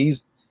yeah, he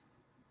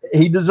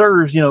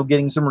deserves, you know,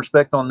 getting some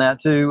respect on that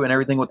too, and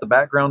everything with the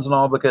backgrounds and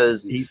all,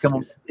 because he's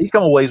come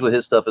a ways with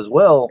his stuff as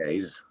well.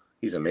 Yeah,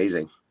 he's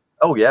amazing.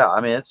 Oh yeah, I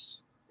mean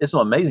it's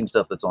some amazing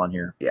stuff that's on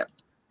here. Yeah.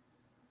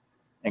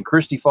 And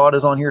Christy Fott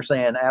is on here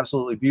saying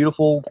absolutely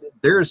beautiful.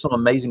 There is some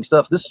amazing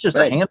stuff. This is just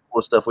a handful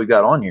of stuff we've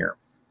got on here.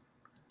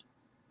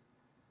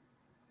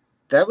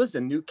 That was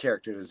a new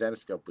character the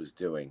Zenescope was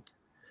doing.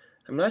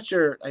 I'm not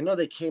sure. I know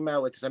they came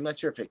out with this. I'm not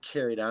sure if it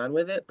carried on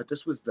with it, but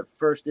this was the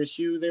first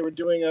issue they were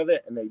doing of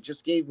it. And they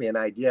just gave me an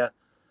idea,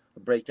 a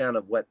breakdown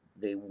of what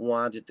they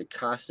wanted the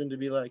costume to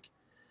be like.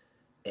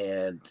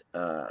 And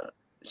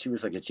she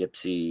was like a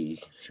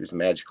gypsy. She was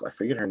magical. I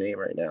forget her name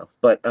right now.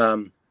 But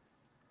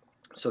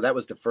so that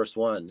was the first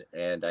one.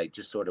 And I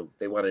just sort of,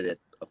 they wanted it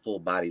a full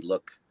body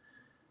look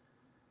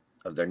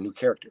of their new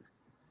character.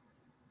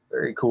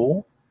 Very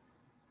cool.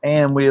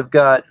 And we have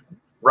got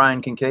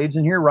Ryan Kincaid's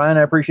in here. Ryan,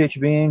 I appreciate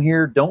you being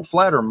here. Don't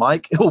flatter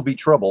Mike. It will be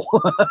trouble. We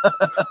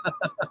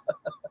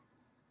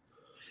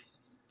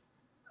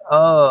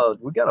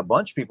got a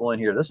bunch of people in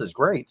here. This is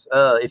great.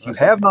 If you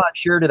have not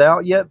shared it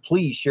out yet,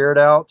 please share it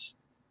out.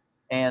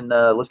 And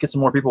let's get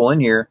some more people in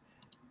here.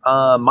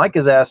 Mike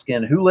is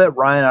asking, who let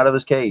Ryan out of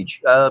his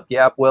cage?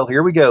 Yeah, well,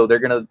 here we go. They're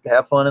going to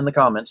have fun in the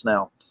comments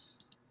now.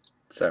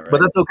 Is that right?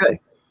 But that's okay.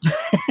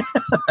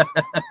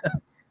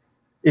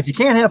 If you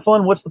can't have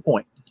fun, what's the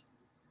point?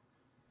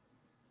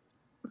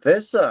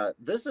 This is a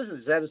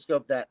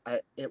Zenescope that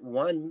it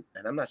won,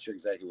 and I'm not sure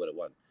exactly what it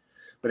won,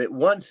 but it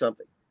won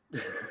something.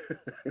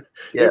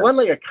 Yeah. It won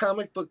like a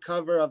comic book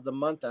cover of the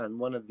month on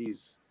one of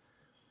these,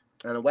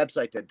 on a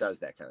website that does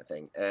that kind of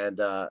thing.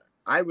 And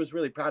I was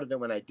really proud of it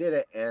when I did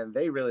it, and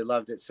they really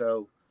loved it.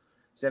 So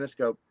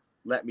Zenescope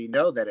let me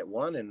know that it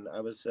won, and I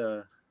was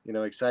you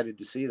know, excited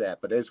to see that.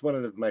 But it's one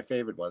of my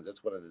favorite ones.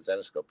 It's one of the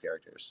Zenescope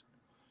characters,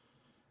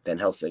 Van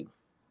Helsing.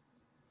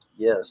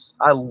 Yes,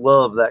 I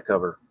love that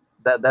cover.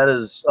 That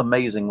is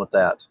amazing with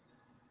that.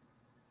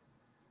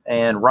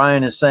 And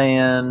Ryan is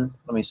saying,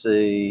 let me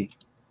see.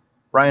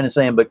 Ryan is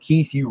saying, but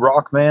Keith, you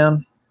rock,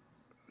 man.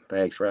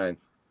 Thanks, Ryan.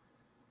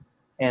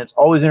 And it's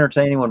always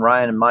entertaining when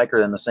Ryan and Mike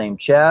are in the same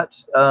chat.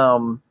 I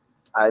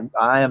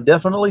am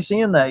definitely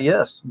seeing that.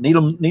 Yes, need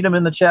them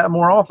in the chat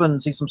more often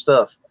and see some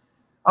stuff.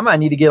 I might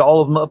need to get all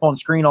of them up on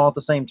screen all at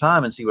the same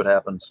time and see what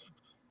happens.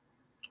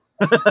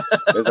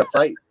 There's a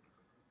fight.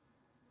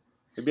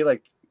 It'd be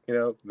like, you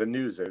know, the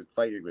news are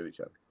fighting with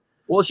each other.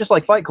 Well, it's just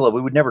like Fight Club. We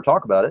would never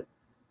talk about it.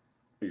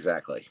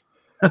 Exactly.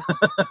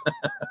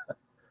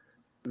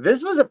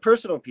 This was a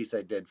personal piece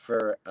I did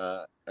for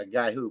a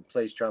guy who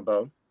plays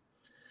trombone,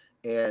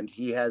 and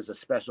he has a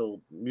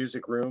special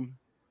music room,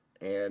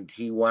 and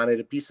he wanted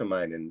a piece of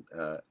mine, and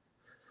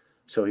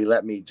so he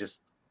let me just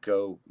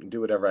go and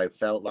do whatever I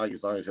felt like,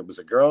 as long as it was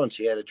a girl and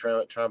she had a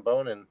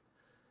trombone, and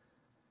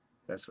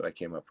that's what I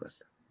came up with.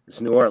 It's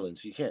New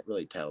Orleans. You can't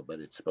really tell, but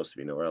it's supposed to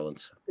be New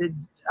Orleans.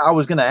 I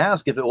was going to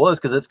ask if it was,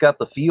 because it's got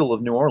the feel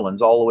of New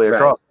Orleans all the way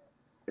across.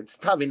 It's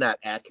probably not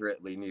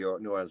accurately New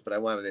Orleans, but I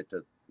wanted it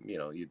to, you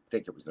know, you'd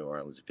think it was New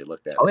Orleans if you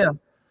looked at it. Oh, yeah.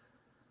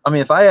 I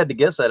mean, if I had to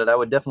guess at it, I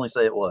would definitely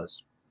say it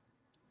was.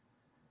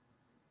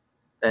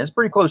 And it's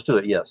pretty close to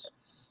it, yes.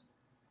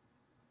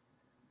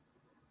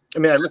 I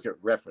mean, I looked at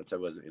reference. I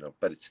wasn't, you know,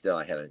 but it's still,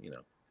 I had a, you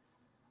know.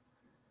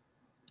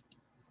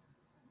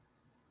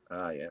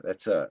 Yeah,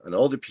 that's an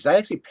older piece. I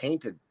actually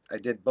painted. I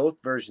did both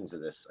versions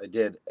of this. I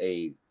did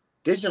a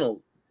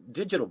digital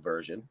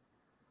version,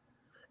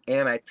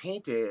 and I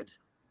painted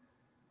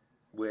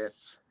with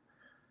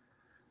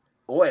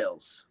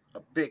oils, a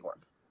big one.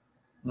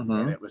 Mm-hmm.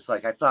 And it was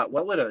like, I thought,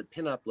 what would a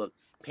pinup look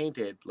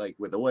painted like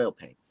with oil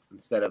paint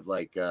instead of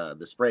like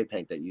the spray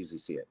paint that you usually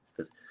see it,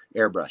 because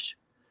airbrush.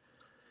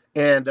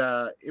 And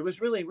it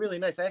was really, really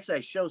nice. Actually,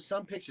 I show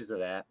some pictures of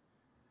that.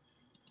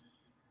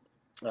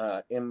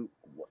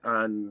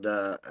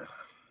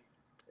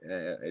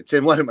 It's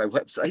in one of my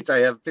websites. I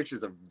have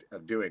pictures of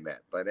doing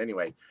that. But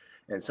anyway,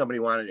 and somebody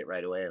wanted it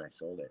right away, and I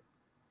sold it.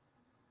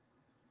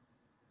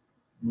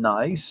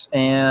 Nice.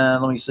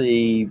 And let me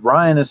see.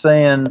 Ryan is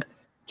saying,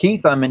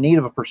 Keith, I'm in need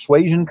of a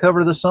Persuasion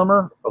cover this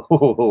summer.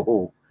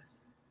 Oh.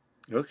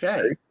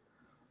 Okay.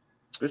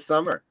 This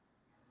summer.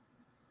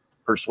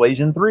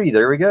 Persuasion 3.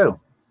 There we go.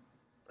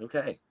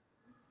 Okay.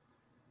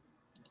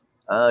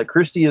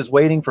 Christy is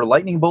waiting for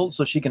lightning bolt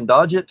so she can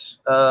dodge it.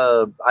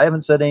 I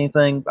haven't said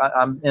anything.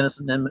 I'm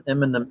innocent.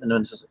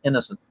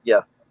 Innocent.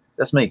 Yeah,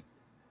 that's me.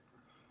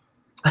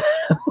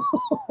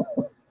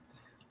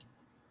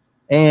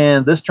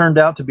 And this turned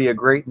out to be a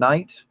great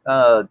night.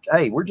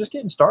 Hey, we're just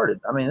getting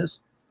started. I mean,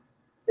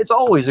 it's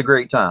always a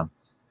great time.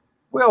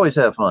 We always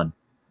have fun.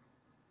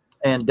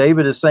 And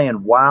David is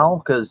saying,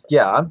 wow, because,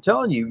 yeah, I'm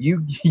telling you,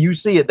 you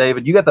see it,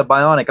 David. You got the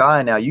bionic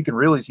eye now. You can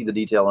really see the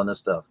detail in this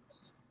stuff.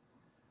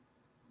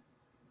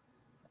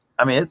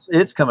 I mean,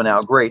 it's coming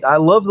out great. I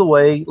love the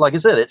way, like I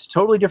said, it's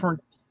totally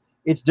different.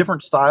 It's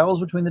different styles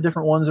between the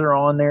different ones that are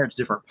on there. It's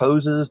different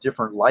poses,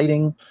 different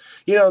lighting.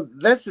 You know,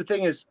 that's the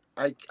thing is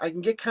I can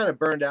get kind of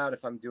burned out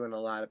if I'm doing a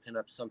lot of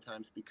pinups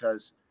sometimes,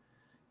 because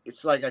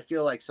it's like I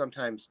feel like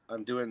sometimes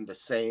I'm doing the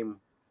same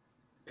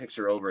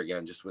picture over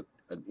again, just with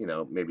a, you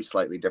know, maybe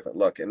slightly different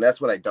look, and that's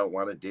what I don't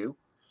want to do.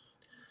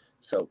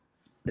 So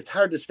it's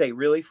hard to stay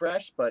really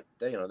fresh, but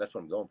you know, that's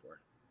what I'm going for.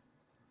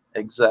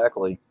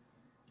 Exactly.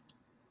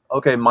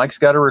 Okay, Mike's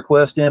got a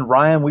request in.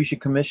 Ryan, we should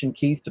commission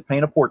Keith to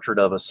paint a portrait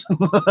of us.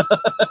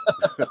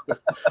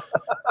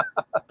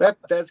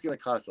 That's going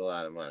to cost a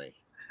lot of money.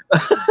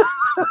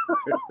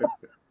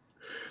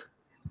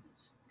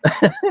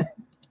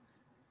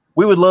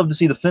 We would love to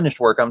see the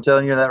finished work. I'm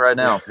telling you that right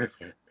now.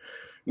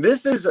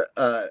 This is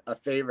a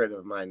favorite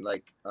of mine.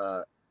 Like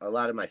a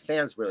lot of my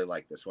fans really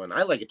like this one.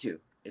 I like it too.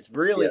 It's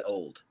really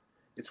old.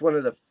 It's one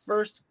of the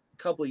first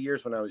couple of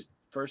years when I was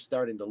first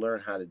starting to learn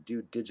how to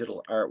do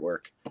digital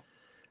artwork.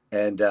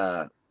 And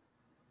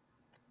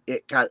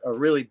it got a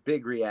really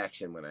big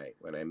reaction when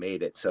I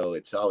made it. So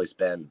it's always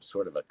been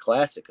sort of a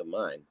classic of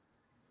mine.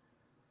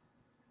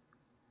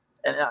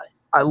 And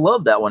I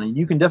love that one. And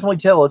you can definitely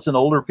tell it's an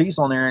older piece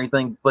on there and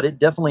everything, but it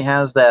definitely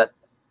has that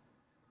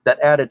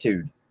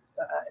attitude.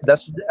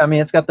 I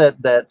mean, it's got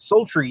that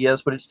sultry,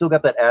 yes, but it's still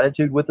got that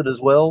attitude with it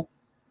as well.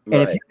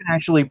 And if you can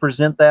actually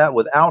present that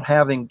without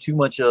having too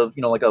much of,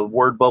 you know, like a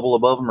word bubble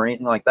above them or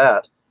anything like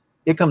that,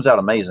 it comes out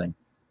amazing.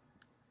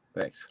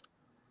 Thanks.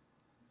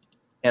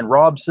 And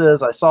Rob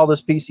says, I saw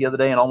this piece the other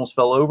day and almost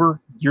fell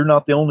over. You're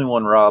not the only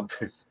one, Rob.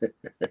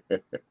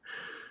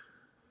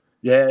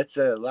 Yeah, it's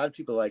a lot of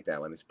people like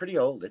that one. It's pretty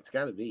old. It's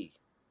got to be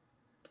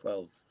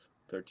 12,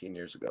 13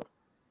 years ago.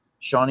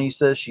 Shawnee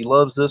says she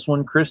loves this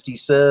one. Christy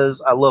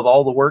says, I love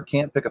all the work.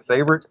 Can't pick a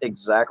favorite.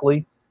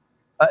 Exactly.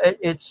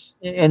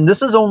 And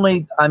this is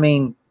only, I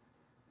mean,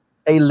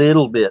 a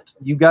little bit.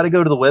 You got to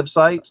go to the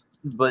website,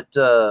 but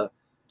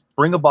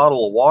bring a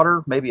bottle of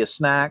water, maybe a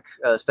snack,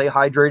 stay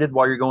hydrated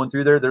while you're going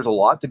through there. There's a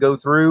lot to go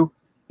through.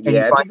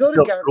 Yeah,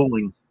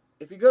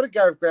 if you go to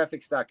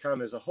garvgraphics.com,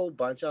 there's a whole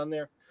bunch on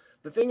there.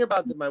 The thing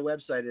about my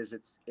website is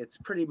it's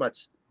pretty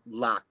much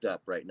locked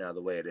up right now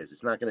the way it is.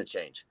 It's not going to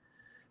change.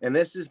 And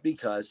this is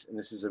because, and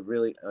this is a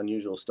really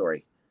unusual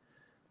story,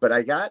 but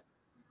I got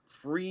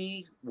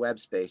free web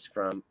space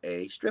from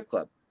a strip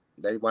club.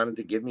 They wanted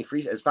to give me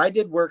free. If I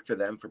did work for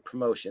them for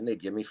promotion,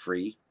 they'd give me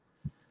free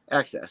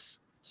access.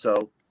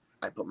 So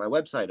I put my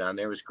website on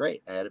there. It was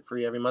great. I had it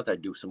free every month.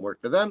 I'd do some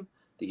work for them.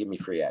 They give me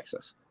free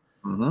access.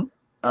 10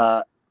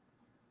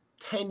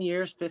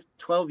 years,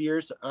 12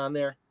 years on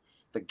there.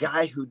 The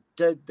guy who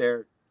did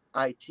their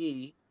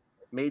IT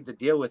made the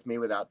deal with me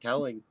without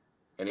telling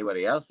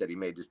anybody else that he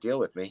made this deal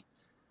with me.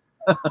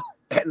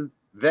 And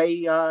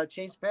they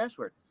changed the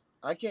password.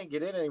 I can't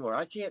get in anymore.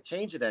 I can't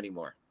change it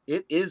anymore.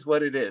 It is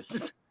what it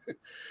is.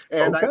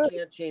 And I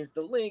can't change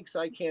the links.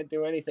 I can't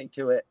do anything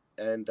to it.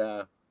 And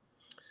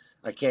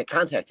I can't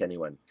contact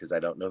anyone because I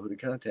don't know who to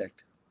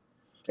contact.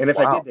 And if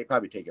I did, they'd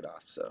probably take it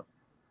off. So,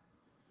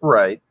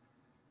 right.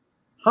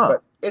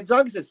 But as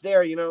long as it's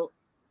there, you know,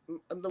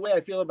 the way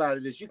I feel about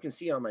it is you can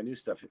see all my new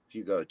stuff if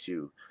you go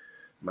to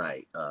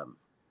my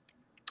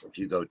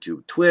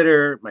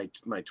Twitter,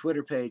 my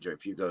Twitter page, or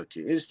if you go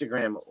to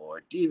Instagram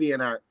or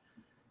DeviantArt,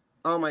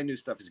 all my new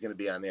stuff is going to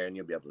be on there and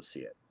you'll be able to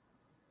see it.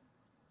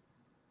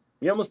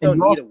 You almost don't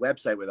need a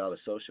website with all the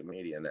social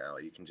media now.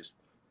 You can just,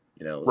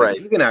 you know, like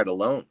DeviantArt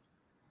alone,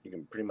 you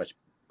can pretty much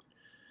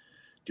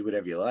do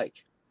whatever you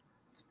like.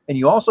 And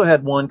you also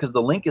had one, because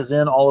the link is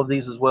in all of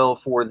these as well,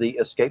 for the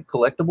Escape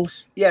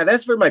collectibles. Yeah,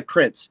 that's for my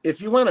prints.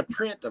 If you want a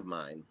print of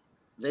mine,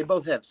 they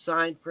both have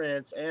signed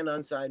prints and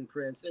unsigned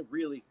prints. They're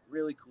really,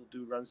 really cool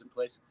dude, runs in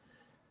place.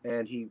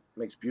 And he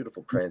makes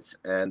beautiful prints.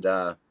 And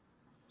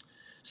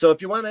so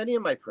if you want any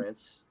of my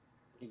prints,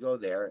 you go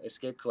there,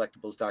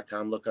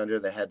 escapecollectibles.com, look under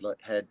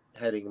the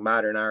heading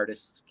Modern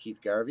Artists,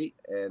 Keith Garvey.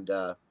 And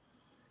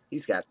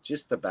he's got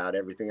just about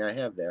everything I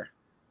have there.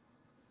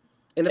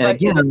 And if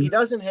he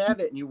doesn't have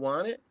it and you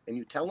want it, and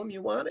you tell him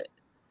you want it,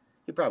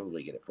 he'll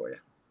probably get it for you.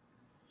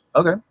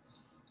 Okay.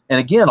 And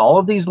again, all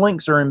of these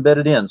links are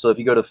embedded in. So if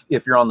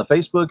you're on the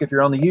Facebook, if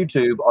you're on the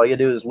YouTube, all you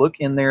do is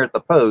look in there at the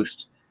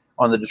post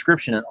on the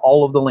description, and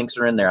all of the links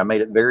are in there. I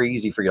made it very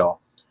easy for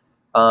y'all.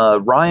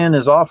 Ryan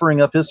is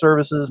offering up his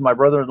services. My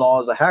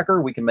brother-in-law is a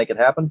hacker. We can make it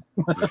happen.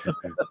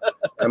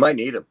 I might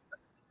need him.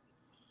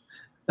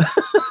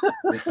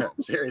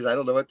 I'm serious. I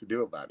don't know what to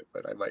do about it,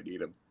 but I might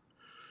need him.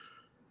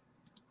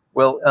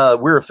 Well,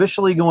 we're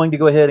officially going to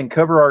go ahead and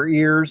cover our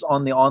ears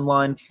on the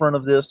online front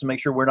of this to make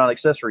sure we're not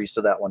accessories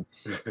to that one.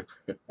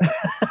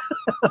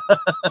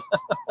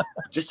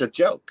 Just a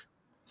joke.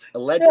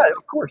 Allegedly. Yeah,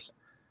 of course.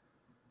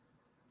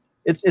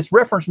 It's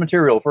reference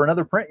material for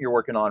another print you're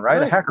working on,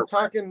 right? A hacker.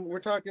 We're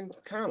talking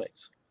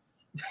comics.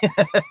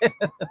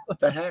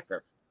 The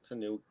Hacker. It's a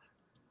new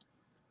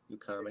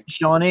comic.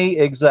 Shawnee,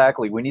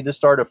 exactly. We need to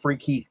start a Free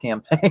Keith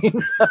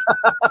campaign.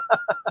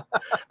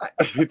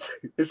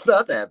 It's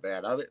not that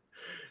bad.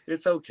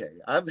 It's okay.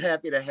 I'm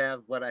happy to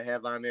have what I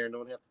have on there and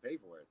don't have to pay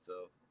for it. So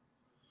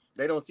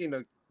they don't seem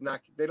to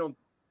they don't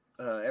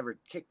ever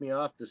kick me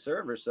off the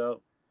server.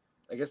 So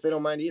I guess they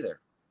don't mind either.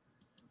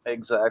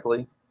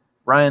 Exactly.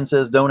 Ryan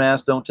says, don't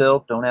ask, don't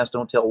tell. Don't ask,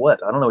 don't tell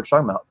what? I don't know what you're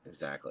talking about.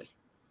 Exactly.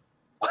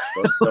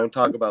 Don't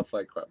talk about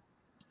Fight Club.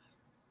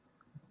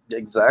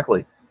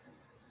 Exactly.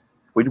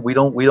 We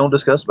don't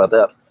discuss about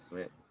that.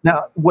 Right.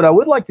 Now, what I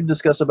would like to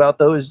discuss about,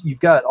 though, is you've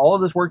got all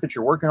of this work that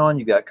you're working on.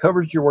 You've got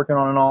covers you're working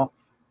on and all.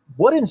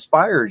 What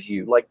inspires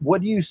you? Like,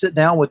 what do you sit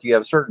down with? Do you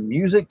have certain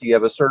music? Do you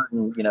have a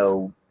certain,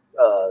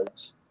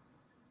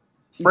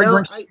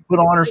 fragrance you put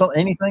on or something?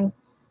 Anything?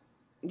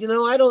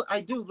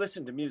 I do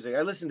listen to music.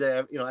 I listen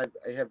to,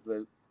 I have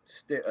the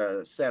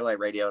satellite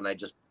radio, and I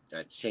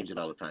change it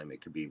all the time.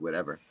 It could be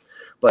whatever.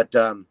 But,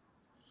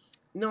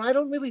 no, I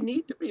don't really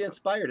need to be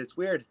inspired. It's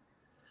weird.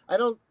 I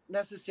don't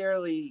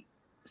necessarily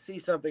see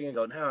something and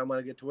go, now I want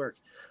to get to work.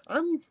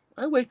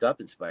 I wake up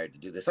inspired to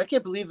do this. I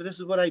can't believe that this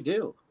is what I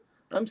do.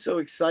 I'm so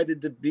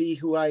excited to be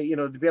who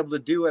to be able to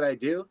do what I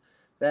do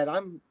that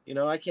I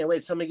can't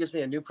wait. Somebody gives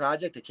me a new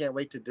project. I can't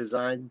wait to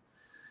design,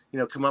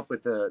 come up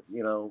with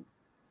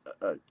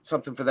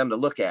something for them to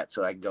look at.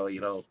 So I can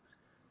go,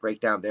 break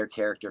down their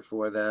character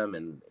for them.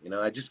 And,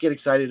 I just get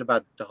excited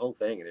about the whole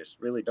thing. And I just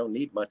really don't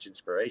need much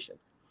inspiration.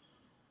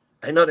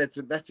 I know that's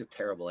a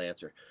terrible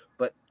answer,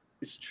 but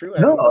it's true.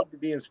 I don't need to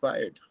be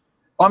inspired.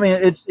 I mean,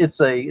 it's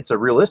a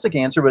realistic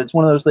answer, but it's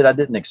one of those that I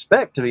didn't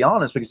expect, to be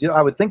honest, because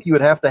I would think you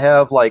would have to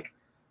have like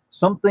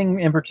something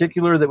in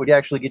particular that would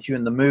actually get you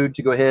in the mood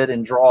to go ahead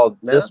and draw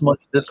this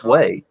much this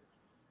way.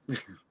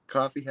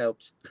 Coffee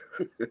helps.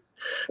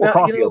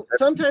 Well, now,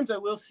 sometimes I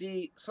will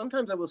see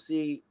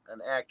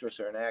an actress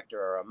or an actor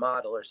or a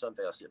model or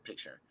something. I'll see a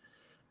picture,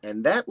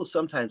 and that will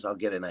sometimes I'll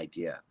get an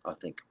idea. I'll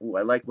think, oh,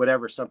 I like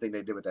something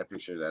they did with that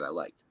picture that I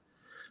liked.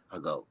 I'll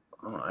go,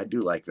 oh, I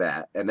do like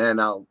that, and then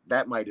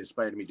that might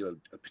inspire me to do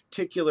a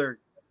particular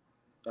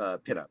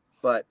pinup.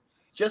 But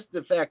just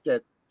the fact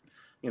that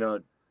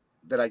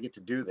that I get to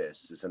do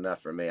this is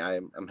enough for me.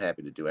 I'm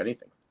happy to do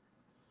anything.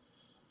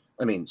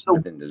 I mean,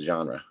 within the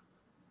genre.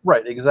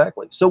 Right,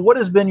 exactly. So what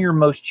has been your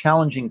most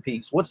challenging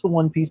piece? What's the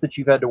one piece that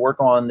you've had to work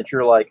on that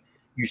you're like,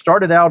 you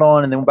started out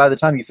on, and then by the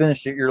time you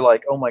finished it, you're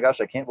like, oh my gosh,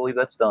 I can't believe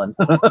that's done.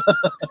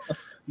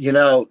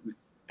 Well,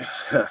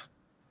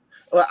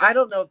 I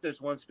don't know if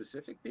there's one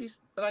specific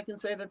piece that I can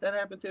say that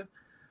happened to.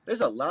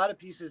 There's a lot of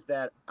pieces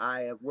that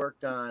I have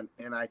worked on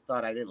and I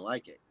thought I didn't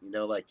like it,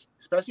 like,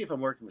 especially if I'm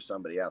working for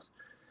somebody else.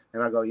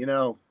 And I go,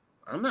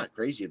 I'm not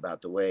crazy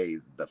about the way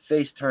the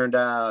face turned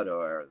out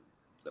or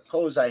the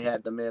pose I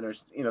had them in or,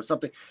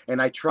 something.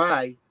 And I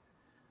try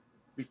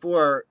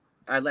before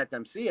I let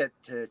them see it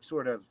to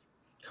sort of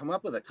come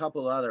up with a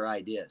couple other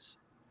ideas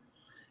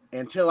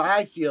until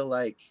I feel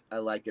like I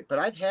like it. But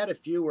I've had a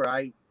few where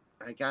I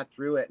got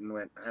through it and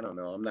went, I don't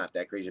know, I'm not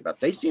that crazy about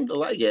it. They seem to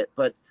like it,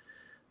 but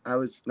I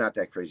was not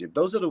that crazy.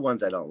 Those are the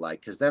ones I don't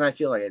like because then I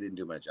feel like I didn't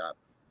do my job.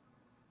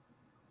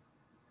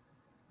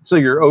 So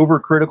you're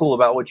overcritical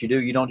about what you do.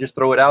 You don't just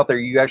throw it out there.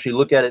 You actually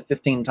look at it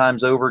 15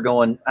 times over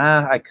going,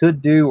 I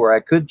could do, or I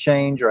could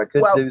change, or I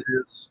could do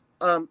this.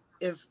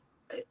 If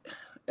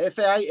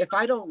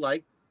I don't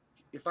like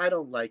it, if I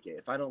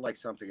don't like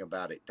something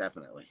about it,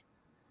 definitely.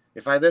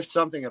 If there's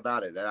something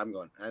about it that I'm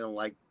going, I don't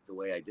like the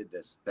way I did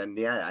this, then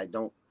yeah, I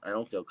don't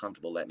feel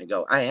comfortable letting it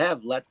go. I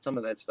have let some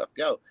of that stuff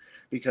go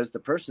because the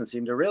person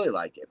seemed to really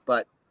like it.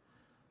 But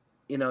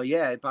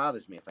yeah, it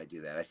bothers me if I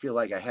do that. I feel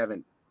like I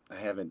haven't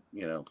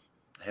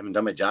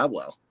done my job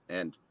well,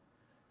 and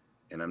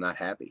I'm not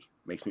happy.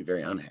 It makes me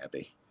very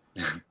unhappy.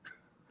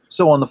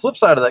 So on the flip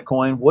side of that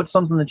coin, what's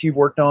something that you've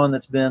worked on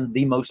that's been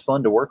the most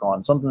fun to work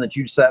on? Something that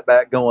you sat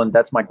back going,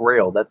 that's my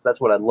grail.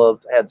 That's what I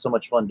loved, had so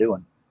much fun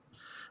doing.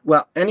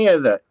 Well,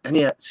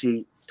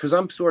 see, because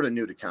I'm sort of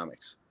new to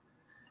comics,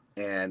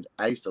 and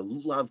I used to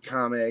love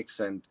comics,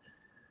 and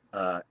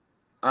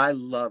I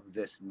love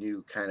this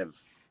new kind of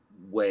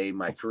way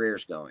my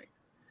career's going.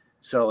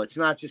 So it's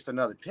not just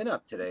another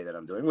pinup today that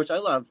I'm doing, which I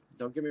love.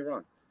 Don't get me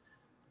wrong,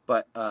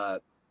 but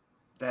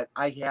that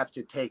I have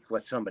to take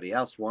what somebody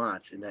else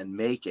wants and then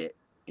make it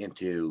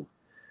into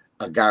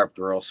a Garv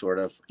girl sort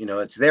of.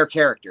 It's their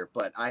character,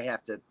 but I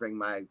have to bring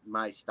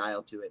my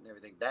style to it and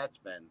everything.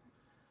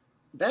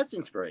 That's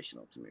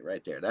inspirational to me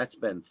right there. That's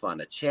been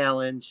fun. A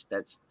challenge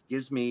they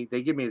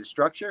give me the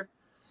structure,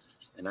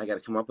 and I got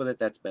to come up with it.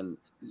 That's been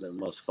the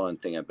most fun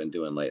thing I've been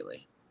doing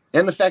lately,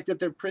 and the fact that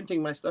they're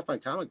printing my stuff on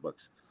comic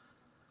books.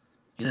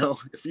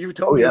 If you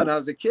told me when I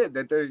was a kid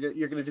that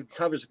you're going to do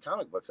covers of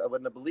comic books, I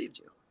wouldn't have believed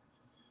you.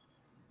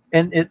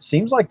 And it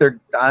seems like you're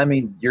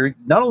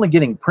not only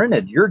getting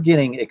printed, you're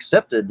getting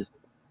accepted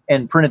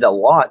and printed a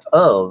lot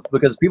of,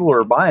 because people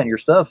are buying your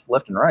stuff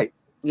left and right.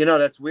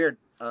 That's weird.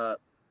 I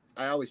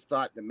always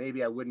thought that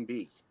maybe I wouldn't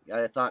be.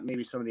 I thought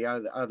maybe some of the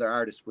other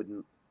artists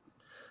wouldn't.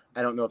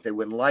 I don't know if they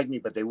wouldn't like me,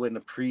 but they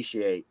wouldn't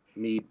appreciate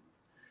me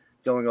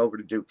going over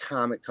to do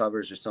comic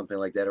covers or something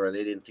like that, or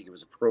they didn't think it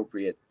was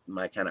appropriate,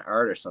 my kind of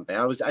art or something.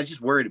 I was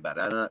just worried about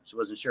it.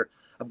 Wasn't sure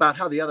about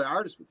how the other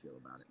artists would feel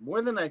about it.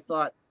 More than I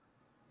thought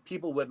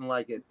people wouldn't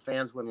like it,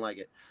 fans wouldn't like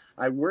it.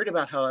 I worried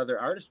about how other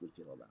artists would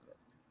feel about it.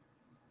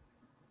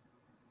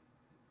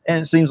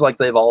 And it seems like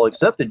they've all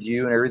accepted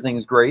you and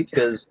everything's great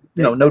because,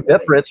 no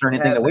death threats or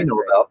anything that we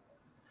know about.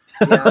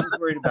 Yeah, I was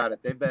worried about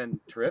it. They've been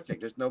terrific.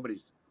 Just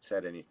nobody's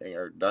said anything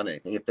or done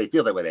anything. If they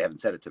feel that way, they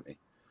haven't said it to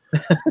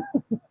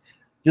me.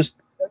 Just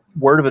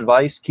word of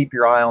advice, keep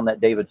your eye on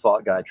that David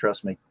Fott guy.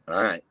 Trust me.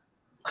 All right.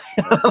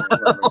 Get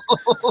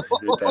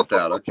that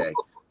down. Okay.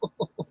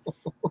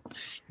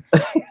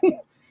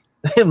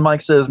 And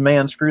Mike says,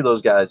 man, screw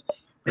those guys.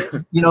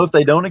 If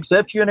they don't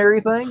accept you and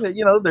everything,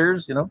 that,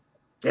 there's.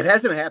 It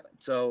hasn't happened.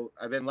 So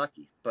I've been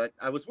lucky. But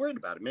I was worried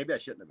about it. Maybe I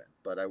shouldn't have been,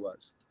 but I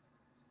was.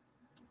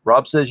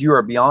 Rob says you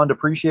are beyond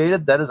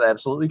appreciated. That is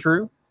absolutely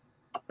true.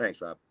 Thanks,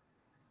 Rob.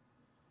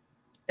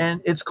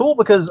 And it's cool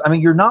because,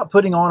 you're not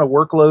putting on a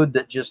workload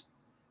that just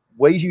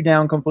weighs you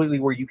down completely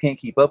where you can't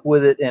keep up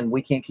with it and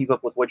we can't keep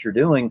up with what you're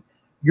doing.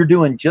 You're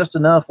doing just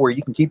enough where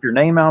you can keep your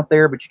name out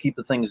there, but you keep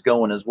the things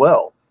going as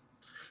well.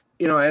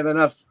 I have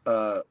enough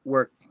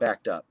work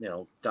backed up,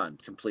 done,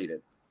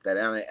 completed, that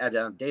on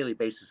a daily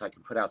basis I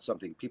can put out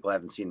something people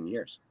haven't seen in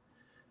years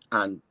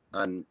on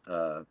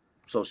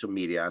social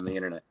media, on the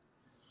internet.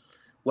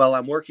 Well,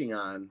 I'm working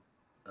on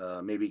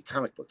maybe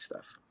comic book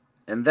stuff.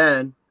 And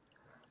then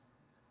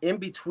in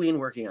between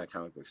working on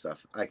comic book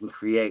stuff, I can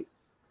create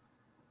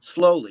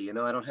slowly.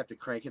 I don't have to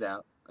crank it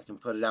out. I can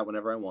put it out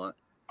whenever I want.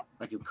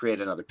 I can create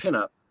another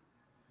pinup,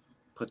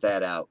 put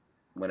that out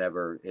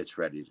whenever it's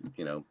ready.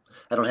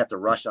 I don't have to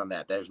rush on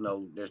that. There's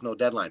no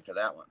deadline for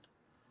that one.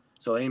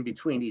 So in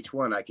between each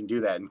one, I can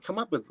do that and come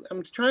up with.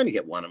 I'm trying to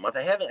get one a month.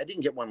 I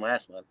didn't get one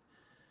last month,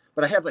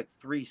 but I have like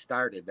 3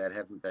 started that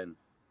haven't been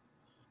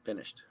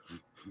finished.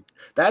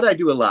 That I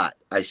do a lot.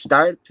 I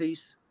start a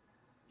piece,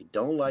 I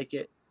don't like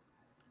it,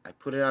 I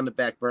put it on the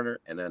back burner,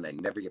 and then I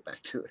never get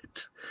back to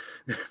it.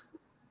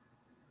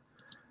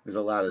 There's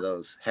a lot of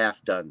those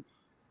half done.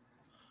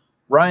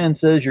 Ryan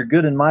says you're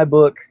good in my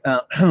book.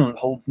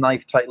 Holds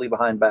knife tightly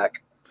behind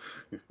back.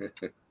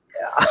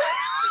 Yeah.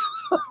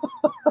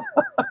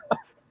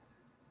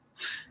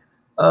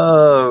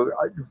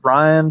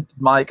 Ryan,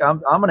 Mike,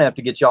 I'm gonna have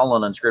to get y'all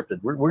on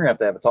Unscripted. We're gonna have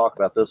to have a talk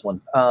about this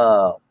one.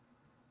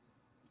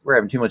 We're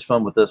having too much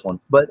fun with this one.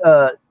 But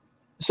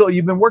so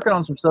you've been working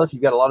on some stuff.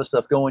 You've got a lot of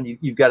stuff going.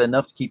 You've got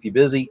enough to keep you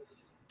busy,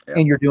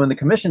 and you're doing the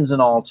commissions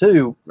and all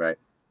too. Right.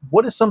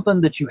 What is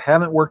something that you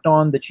haven't worked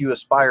on that you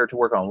aspire to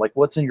work on? Like,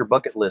 what's in your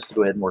bucket list to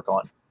go ahead and work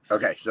on?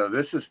 Okay, so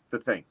this is the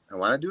thing. I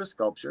want to do a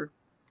sculpture.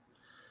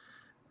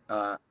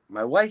 My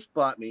wife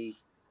bought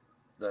me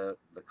the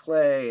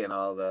clay and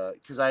all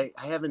because I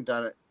haven't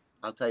done it.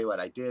 I'll tell you what,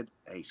 I did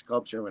a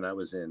sculpture when I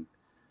was in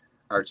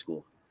art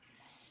school.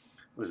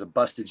 It was a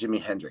bust of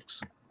Jimi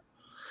Hendrix.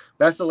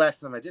 That's the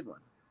last time I did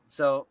one.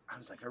 So I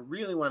was like, I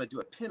really want to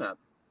do a pinup.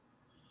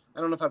 I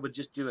don't know if I would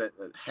just do a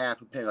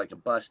half a pin, like a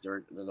bust,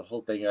 or the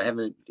whole thing. I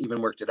haven't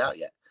even worked it out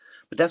yet.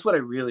 But that's what I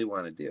really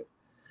want to do.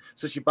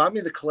 So she bought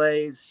me the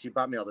clays. She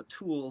bought me all the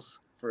tools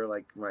for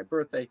like my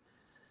birthday.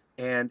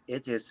 And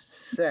it is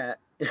sat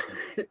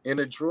in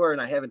a drawer, and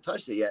I haven't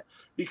touched it yet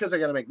because I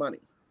got to make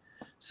money.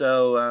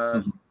 So,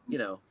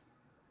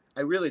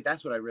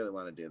 that's what I really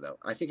want to do, though.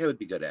 I think I would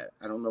be good at it.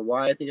 I don't know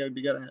why I think I would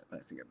be good at it, but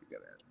I think I'd be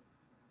good at it.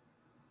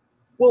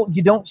 Well,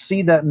 you don't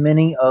see that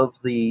many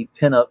of the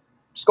pinup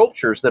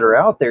sculptures that are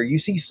out there. You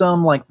see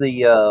some like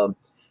the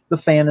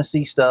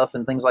fantasy stuff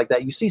and things like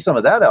that. You see some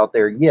of that out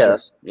there,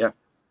 yes. Sure. Yeah.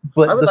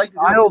 But the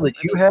style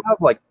that you have,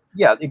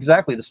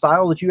 exactly. The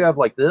style that you have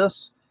like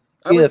this,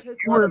 if you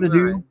were to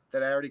do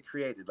that I already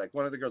created, like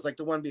one of the girls, like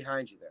the one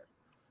behind you there.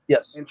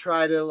 Yes. And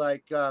try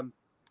to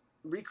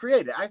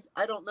recreate it.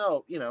 I don't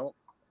know,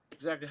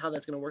 exactly how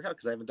that's going to work out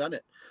because I haven't done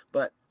it.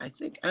 But I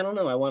don't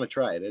know. I want to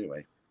try it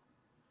anyway.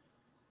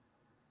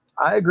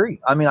 I agree.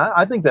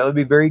 I think that would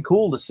be very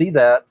cool to see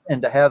that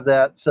and to have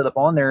that set up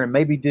on there and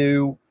maybe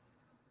do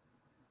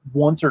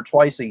once or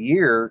twice a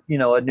year,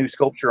 a new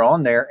sculpture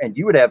on there, and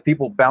you would have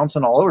people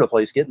bouncing all over the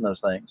place getting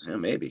those things. Yeah,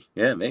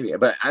 maybe.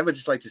 But I would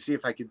just like to see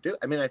if I could do it.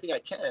 I think I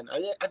can.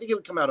 I think it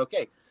would come out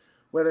okay.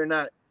 Whether or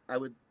not I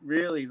would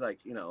really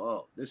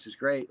oh, this is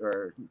great,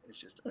 or it's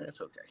just,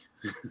 it's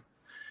okay.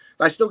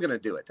 I'm still going to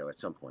do it, though, at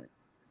some point.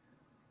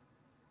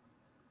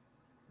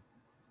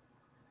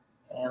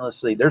 And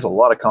let's see, there's a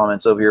lot of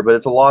comments over here, but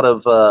it's a lot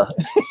of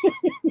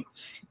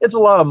it's a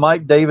lot of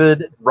Mike,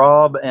 David,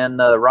 Rob, and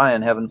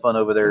Ryan having fun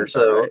over there. That's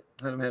so right.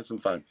 I'm having some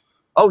fun.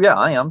 Oh yeah,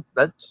 I am.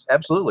 That's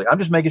absolutely. I'm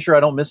just making sure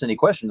I don't miss any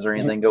questions or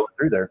anything going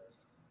through there.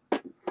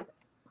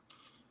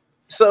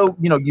 So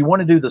you want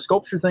to do the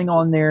sculpture thing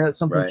on there. That's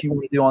something that you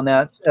want to do on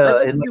that. I'd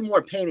like to do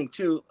more painting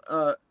too.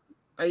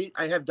 I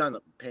have done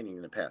painting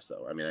in the past,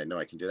 though. I know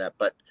I can do that,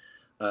 but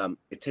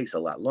it takes a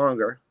lot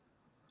longer.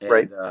 And,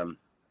 right.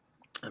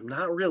 I'm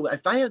not really.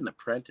 If I had an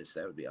apprentice,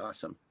 that would be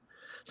awesome.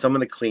 Someone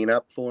to clean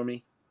up for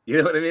me, You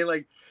know what I mean?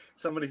 Like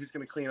somebody who's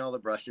going to clean all the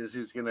brushes,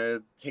 who's going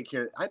to take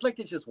care. I'd like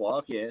to just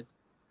walk in,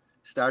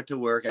 start to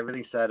work,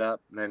 everything set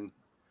up, and then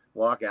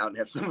walk out and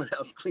have someone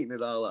else clean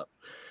it all up.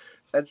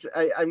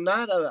 I'm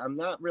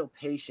not real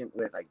patient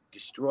with. I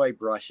destroy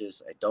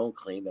brushes. I don't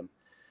clean them.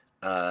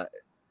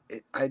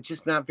 I'm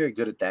just not very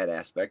good at that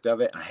aspect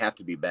of it. I have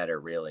to be better,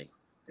 really.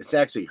 It's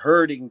actually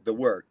hurting the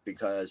work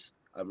because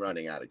I'm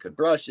running out of good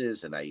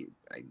brushes and I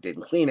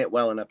didn't clean it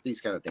well enough,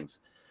 these kind of things.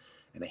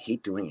 And I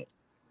hate doing it.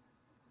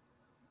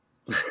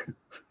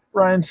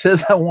 Ryan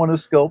says, I want to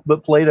sculpt,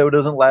 but Play-Doh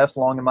doesn't last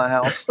long in my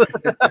house.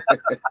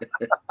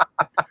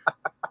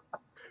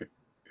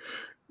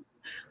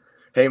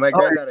 Hey, my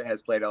granddaughter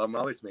has Play-Doh. I'm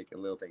always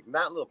making little things.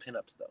 Not little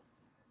pinups, though.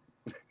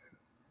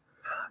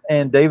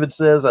 And David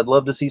says, I'd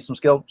love to see some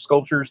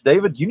sculptures.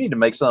 David, you need to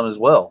make some as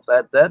well.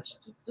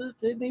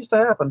 It needs to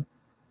happen.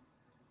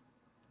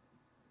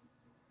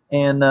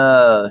 And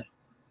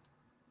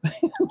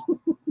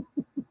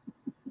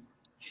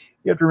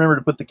you have to remember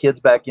to put the kids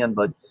back in,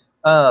 but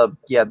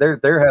yeah,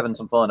 they're having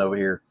some fun over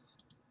here.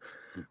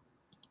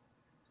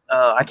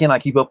 I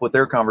cannot keep up with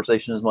their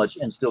conversation as much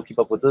and still keep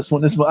up with this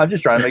one as well. I'm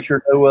just trying to make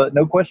sure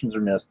no questions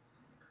are missed.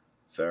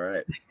 It's all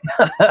right.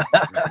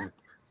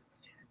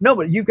 No,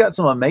 but you've got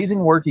some amazing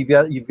work. You've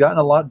gotten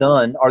a lot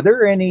done. Are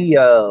there any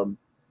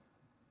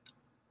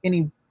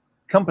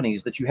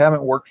companies that you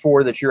haven't worked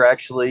for that you're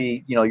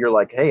actually, you're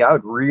like, hey, I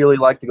would really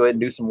like to go ahead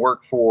and do some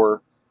work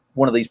for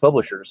one of these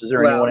publishers? Is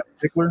there anyone in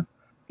particular?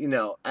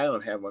 I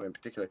don't have one in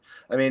particular.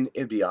 I mean,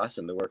 it'd be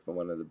awesome to work for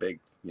one of the big,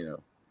 the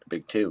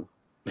big two,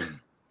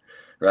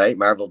 right?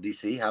 Marvel,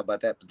 DC. How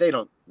about that? But they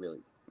don't really.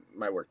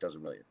 My work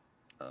doesn't really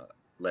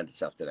lend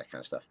itself to that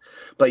kind of stuff.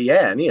 But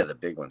yeah, any of the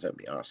big ones, that'd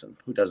be awesome.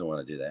 Who doesn't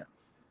want to do that?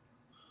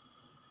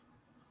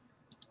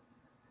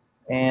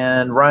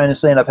 And Ryan is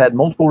saying, I've had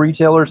multiple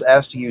retailers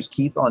ask to use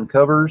Keith on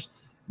covers.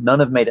 None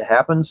have made it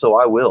happen, so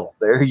I will.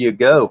 There you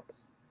go.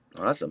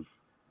 Awesome.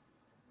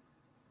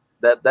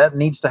 That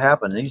needs to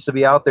happen. It needs to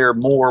be out there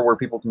more where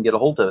people can get a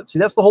hold of it. See,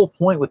 that's the whole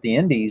point with the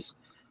indies,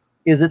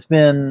 is it's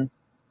been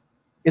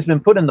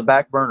put in the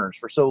back burners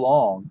for so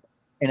long,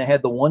 and it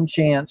had the one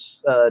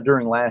chance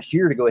during last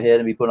year to go ahead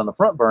and be put on the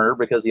front burner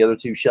because the other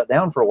two shut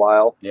down for a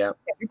while. Yeah.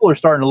 And people are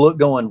starting to look,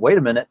 going, wait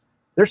a minute,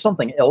 there's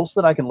something else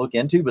that I can look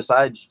into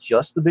besides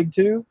just the big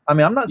two. I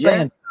mean, I'm not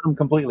saying cut them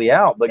completely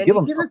out, but give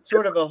them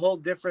sort of a whole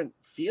different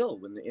feel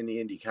in the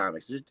indie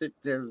comics.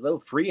 They're a little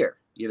freer,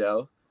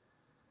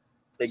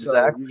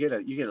 Exactly. So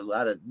you get a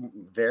lot of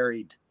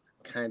varied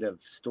kind of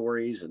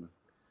stories and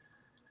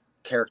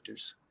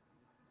characters.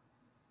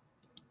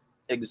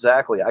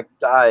 Exactly.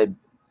 I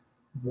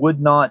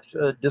would not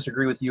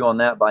disagree with you on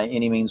that by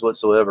any means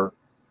whatsoever.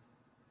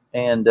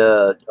 And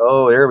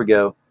there we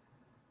go.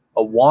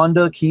 A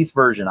Wanda Keith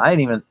version. I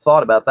hadn't even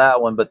thought about that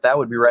one, but that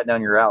would be right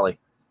down your alley.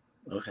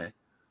 Okay.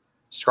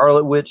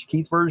 Scarlet Witch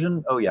Keith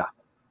version. Oh yeah.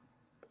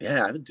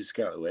 Yeah, I would do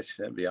Scarlet Witch.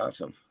 That'd be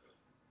awesome.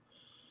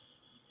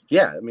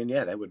 Yeah, I mean,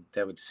 yeah, that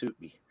would suit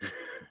me.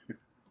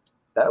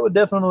 That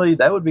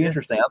would be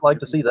interesting. I'd like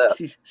to see that.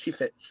 She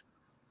fits.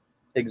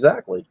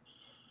 Exactly.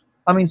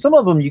 I mean, some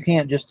of them you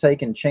can't just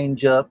take and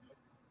change up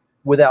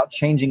without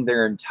changing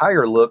their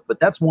entire look, but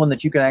that's one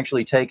that you can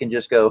actually take and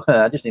just go,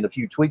 I just need a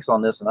few tweaks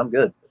on this and I'm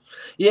good.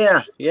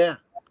 Yeah.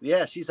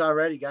 She's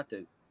already got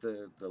the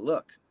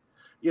look.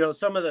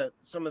 Some of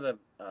the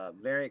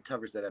variant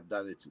covers that I've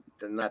done,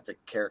 they're not the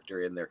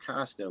character in their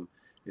costume.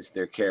 It's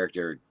their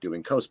character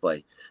doing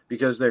cosplay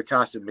because their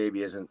costume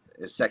maybe isn't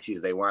as sexy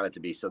as they want it to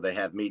be. So they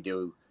have me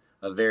do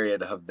a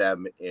variant of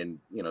them in,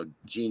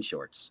 jean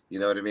shorts. You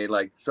know what I mean?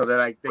 Like, so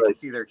that they can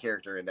see their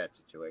character in that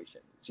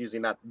situation. It's usually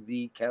not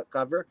the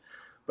cover,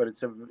 but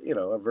it's a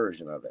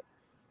version of it.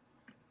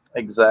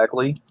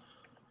 Exactly.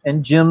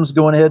 And Jim's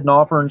going ahead and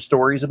offering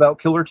stories about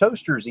killer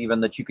toasters even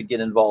that you could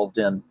get involved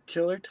in.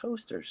 Killer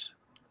toasters.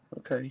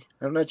 Okay.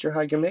 I'm not sure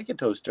how I can make a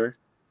toaster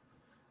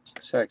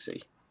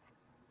sexy.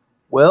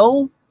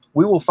 Well,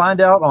 we will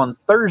find out on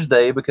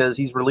Thursday because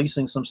he's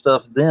releasing some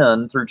stuff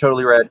then through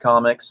Totally Rad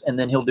Comics, and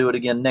then he'll do it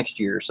again next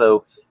year.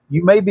 So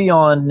you may be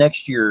on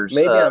next year's.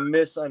 Maybe I'm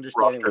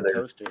misunderstanding what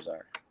toasters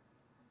are.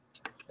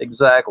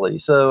 Exactly.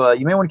 So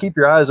you may want to keep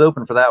your eyes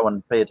open for that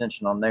one. Pay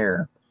attention on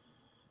there.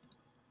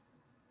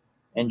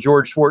 And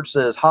George Schwartz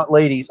says, hot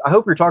ladies. I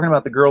hope you're talking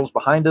about the girls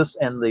behind us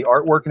and the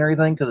artwork and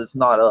everything because it's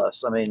not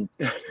us. I mean,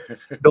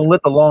 don't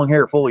let the long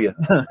hair fool you.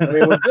 I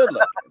mean, we're good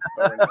looking,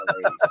 but we're not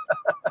ladies.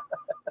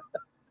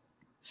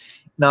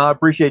 No, I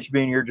appreciate you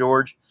being here,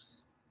 George.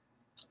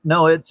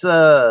 No, it's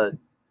I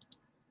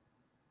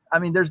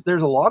mean, there's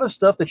a lot of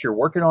stuff that you're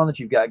working on that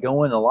you've got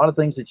going, a lot of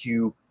things that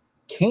you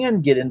can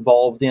get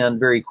involved in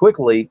very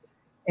quickly,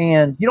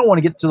 and you don't want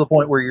to get to the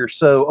point where you're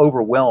so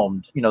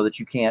overwhelmed, that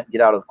you can't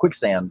get out of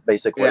quicksand,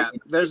 basically. Yeah,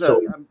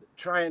 I'm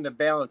trying to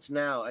balance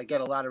now. I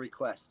get a lot of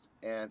requests,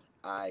 and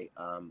I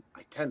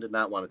tend to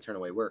not want to turn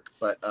away work,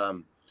 but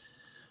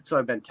so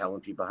I've been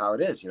telling people how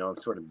it is. I'm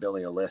sort of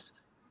building a list.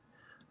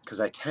 Because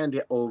I tend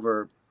to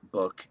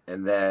overbook,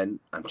 and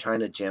then I'm trying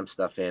to jam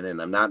stuff in, and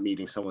I'm not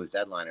meeting someone's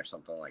deadline or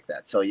something like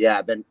that. So yeah,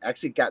 I've been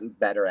actually gotten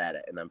better at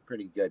it, and I'm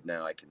pretty good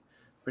now. I can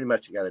pretty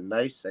much got a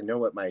nice. I know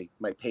what my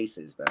pace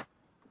is now.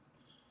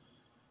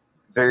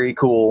 Very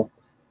cool.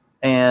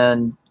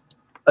 And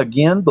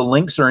again, the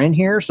links are in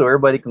here so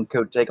everybody can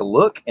go take a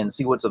look and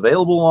see what's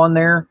available on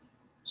there.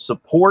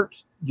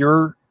 Support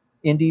your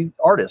indie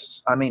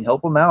artists. I mean,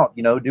 help them out,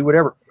 you know, do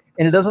whatever.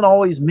 And it doesn't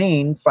always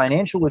mean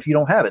financial if you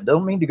don't have it.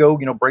 Don't mean to go,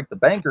 you know, break the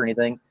bank or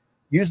anything.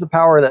 Use the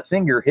power of that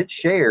finger, hit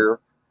share,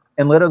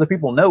 and let other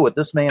people know what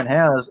this man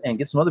has and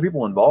get some other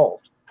people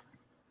involved.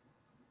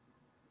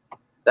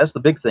 That's the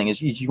big thing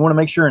is you want to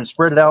make sure and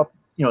spread it out,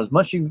 you know, as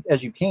much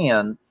as you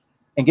can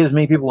and get as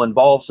many people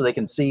involved so they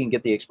can see and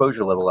get the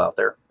exposure level out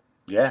there.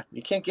 Yeah,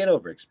 you can't get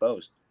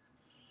overexposed.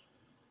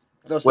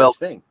 No such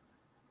thing.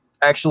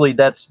 Actually,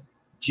 that's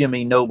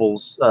Jimmy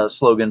Noble's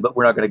slogan, but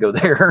we're not going to go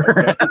there.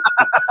 Okay.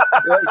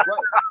 Well, he's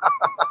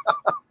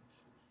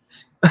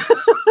right.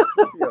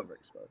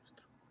 Overexposed.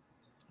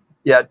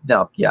 Yeah,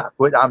 no, yeah.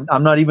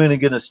 I'm not even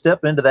going to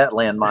step into that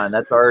landmine.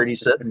 That's already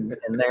sitting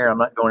in there. I'm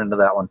not going into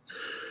that one.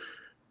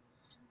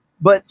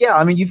 But yeah,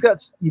 I mean, you've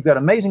got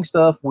amazing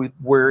stuff.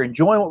 We're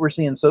enjoying what we're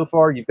seeing so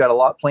far. You've got a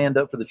lot planned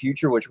up for the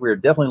future, which we're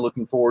definitely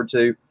looking forward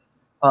to.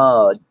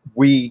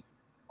 We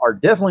are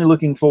definitely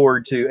looking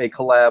forward to a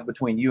collab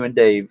between you and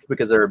Dave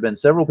because there have been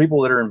several people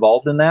that are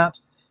involved in that.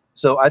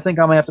 So I think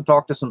I'm gonna have to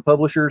talk to some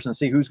publishers and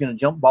see who's going to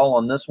jump ball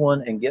on this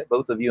one and get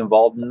both of you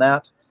involved in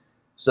that.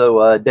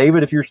 So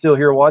David, if you're still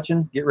here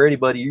watching, get ready,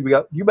 buddy.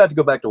 You're about to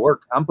go back to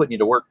work. I'm putting you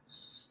to work.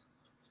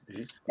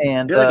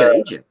 And you're like an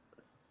agent.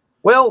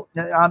 Well,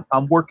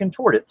 I'm working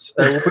toward it.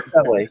 We'll put it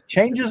that way.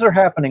 Changes are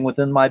happening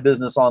within my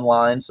business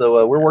online,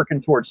 so we're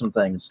working towards some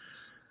things.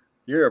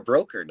 You're a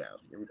broker now.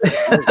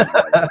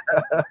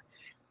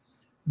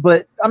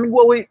 But I mean,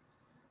 well, you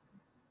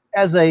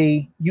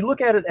look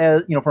at it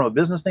as, you know, from a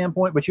business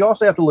standpoint, but you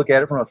also have to look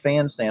at it from a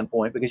fan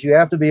standpoint because you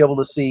have to be able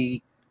to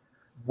see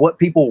what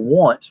people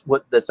want,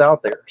 that's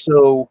out there.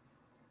 So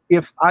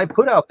if I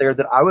put out there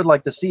that I would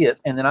like to see it,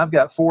 and then I've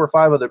got 4 or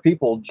 5 other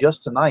people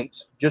just tonight,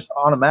 just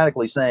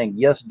automatically saying,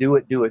 yes, do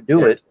it,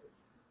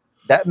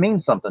 that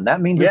means something.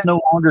 That means it's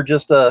no longer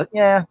just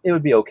yeah, it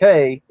would be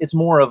okay. It's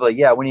more of a,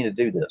 yeah, we need to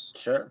do this.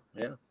 Sure,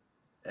 yeah.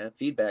 And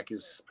feedback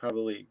is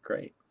probably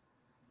great.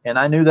 And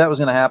I knew that was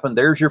going to happen.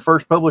 There's your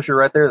first publisher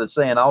right there that's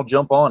saying, I'll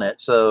jump on it.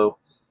 So.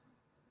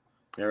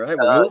 All right,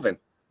 we're moving.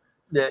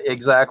 Yeah,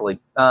 exactly.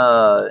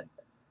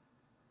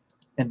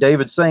 And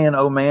David's saying,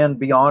 oh man,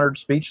 be honored,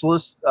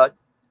 speechless.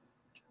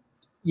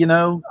 You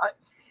know,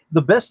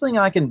 the best thing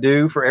I can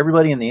do for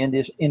everybody in the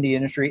indie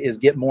industry is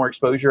get more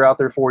exposure out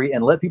there for you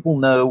and let people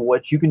know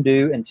what you can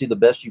do and see the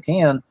best you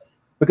can.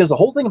 Because the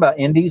whole thing about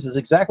indies is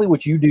exactly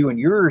what you do in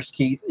yours,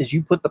 Keith, is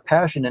you put the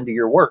passion into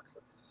your work.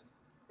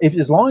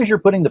 As long as you're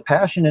putting the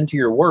passion into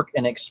your work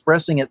and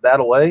expressing it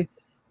that way,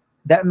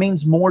 that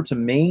means more to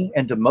me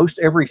and to most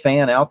every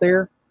fan out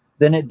there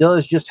than it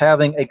does just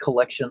having a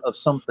collection of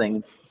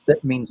something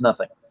that means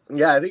nothing.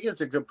 Yeah, I think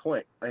it's a good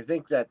point. I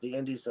think that the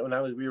indies,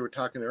 we were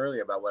talking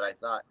earlier about what I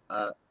thought,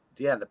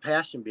 the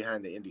passion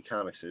behind the indie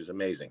comics is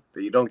amazing.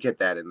 But you don't get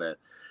that in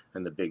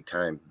the big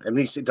time. At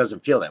least it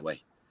doesn't feel that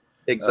way.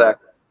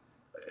 Exactly.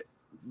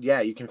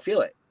 Yeah, you can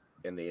feel it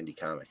in the indie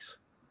comics.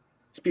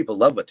 These people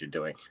love what they're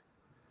doing.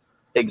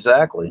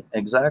 Exactly.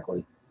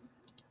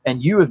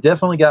 And you have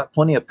definitely got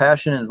plenty of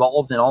passion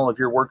involved in all of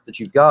your work that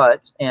you've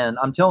got. And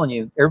I'm telling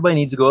you, everybody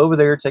needs to go over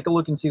there, take a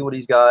look and see what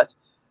he's got.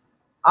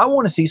 I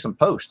want to see some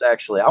posts,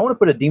 actually. I want to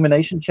put a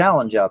DemoNation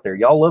challenge out there.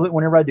 Y'all love it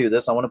whenever I do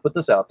this. I want to put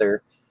this out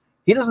there.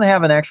 He doesn't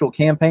have an actual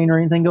campaign or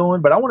anything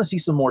going, but I want to see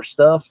some more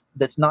stuff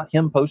that's not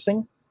him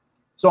posting.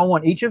 So I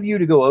want each of you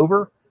to go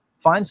over,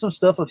 find some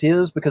stuff of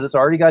his because it's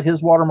already got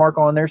his watermark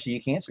on there, so you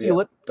can't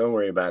steal it. Don't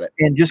worry about it.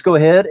 And just go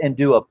ahead and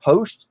do a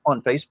post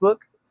on Facebook,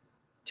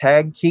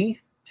 tag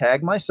Keith,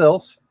 tag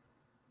myself,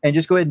 and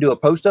just go ahead and do a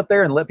post up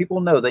there and let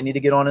people know they need to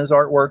get on his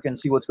artwork and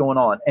see what's going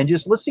on. And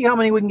just let's see how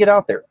many we can get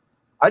out there.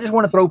 I just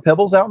want to throw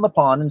pebbles out in the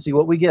pond and see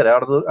what we get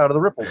out of the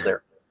ripples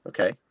there.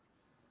 Okay.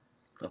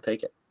 I'll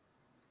take it.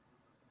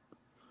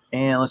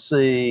 And let's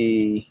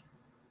see.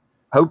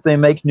 Hope they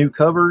make new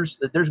covers.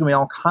 There's going to be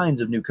all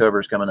kinds of new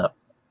covers coming up.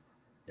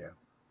 Yeah.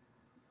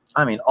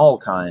 I mean, all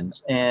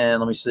kinds.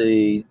 And let me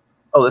see.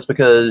 Oh, that's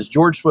because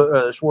George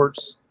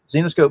Schwartz,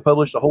 Xenoscope,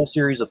 published a whole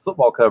series of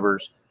football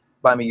covers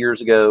by me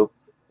years ago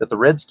that the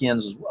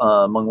Redskins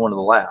among one of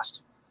the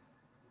last.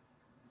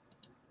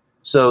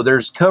 So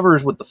there's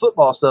covers with the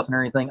football stuff and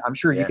everything. I'm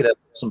sure you could have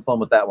some fun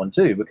with that one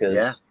too,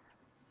 because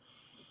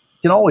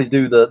you can always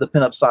do the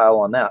pinup style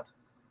on that.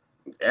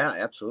 Yeah,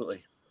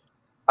 absolutely.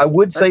 I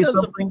would say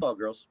something. Some football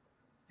girls.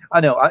 I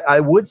know. I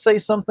would say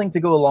something to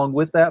go along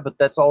with that, but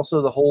that's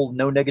also the whole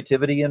no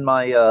negativity in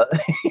my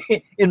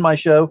in my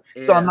show.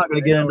 Yeah, so I'm not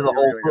going to get into the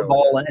whole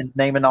football and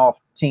naming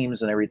off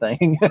teams and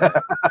everything.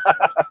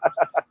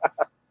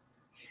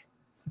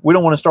 We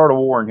don't want to start a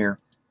war in here.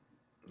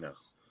 No.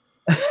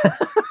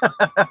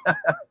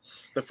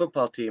 The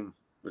football team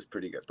was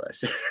pretty good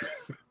last year.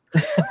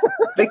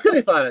 They could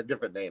have thought a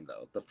different name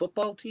though. The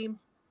football team.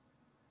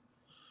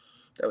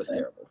 That was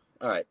terrible.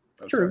 All right.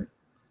 I'm sorry.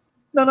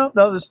 No.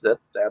 That's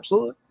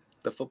absolutely.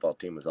 The football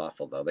team was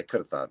awful though. They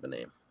could have thought of a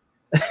name.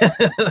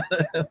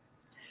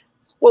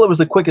 Well, it was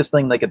the quickest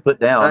thing they could put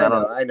down.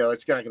 I know.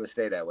 It's not going to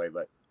stay that way,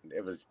 but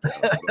it was.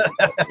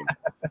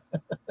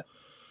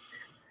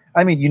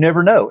 I mean, you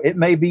never know. It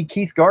may be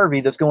Keith Garvey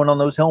that's going on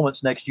those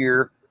helmets next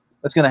year.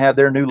 That's going to have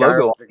their new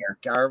logo on here.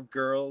 Garv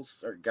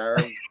girls or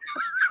Garv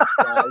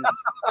guys.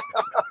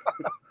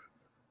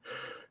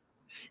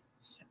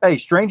 Hey,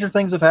 stranger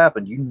things have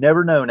happened. You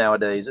never know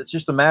nowadays. It's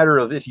just a matter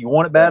of if you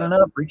want it bad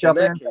enough, reach out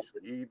there.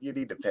 You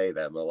need to pay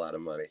them a lot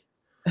of money.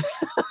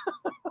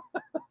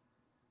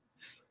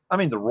 I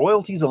mean, the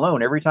royalties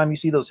alone, every time you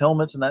see those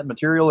helmets and that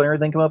material and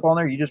everything come up on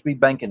there, you just be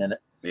banking in it.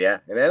 Yeah,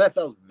 and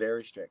NFL's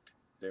very strict.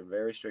 They're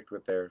very strict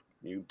with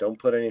you don't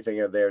put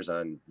anything of theirs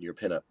on your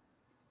pinup.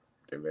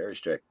 They're very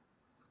strict.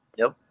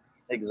 Yep,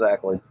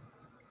 exactly.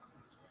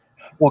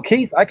 Well,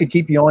 Keith, I could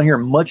keep you on here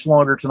much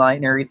longer tonight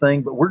and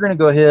everything, but we're going to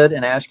go ahead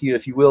and ask you,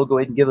 if you will, go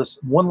ahead and give us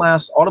one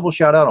last audible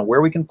shout out on where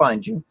we can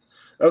find you.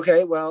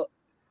 Okay, well,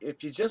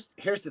 if you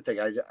here's the thing,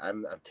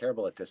 I'm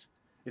terrible at this.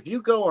 If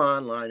you go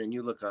online and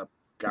you look up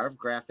Garv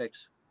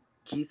Graphics,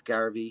 Keith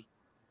Garvey,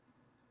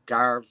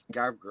 Garv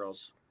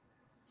Girls,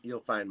 you'll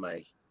find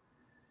my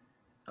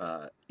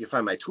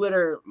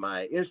Twitter,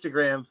 my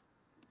Instagram,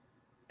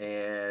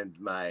 and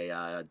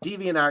my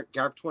DeviantArt,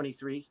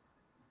 Garv23,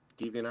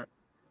 DeviantArt,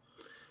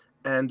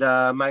 and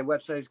my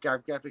website is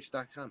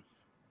garvgraphics.com.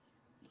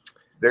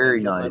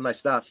 Very nice. You'll find my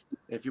stuff.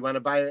 If you want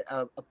to buy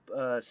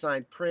a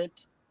signed print,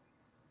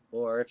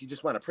 or if you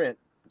just want to print,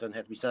 it doesn't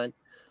have to be signed.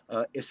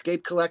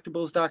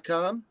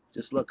 EscapeCollectibles.com.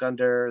 Just look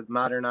under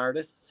Modern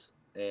Artists,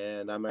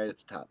 and I'm right at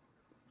the top.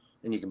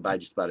 And you can buy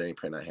just about any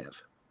print I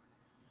have.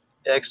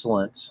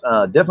 Excellent.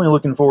 Definitely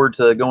looking forward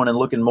to going and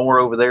looking more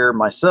over there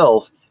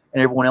myself,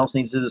 and everyone else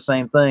needs to do the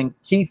same thing.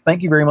 Keith,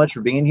 thank you very much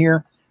for being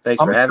here.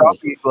 Thanks for having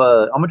me.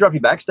 I'm going to drop you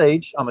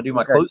backstage. I'm going to do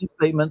my closing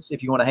statements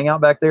if you want to hang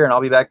out back there, and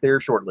I'll be back there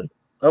shortly.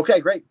 Okay,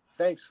 great.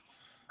 Thanks.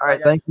 All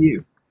right, thank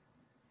you.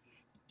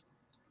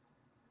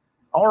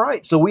 All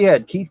right, so we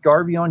had Keith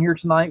Garvey on here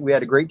tonight. We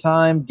had a great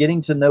time getting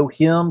to know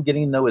him,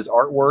 getting to know his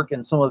artwork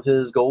and some of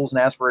his goals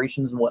and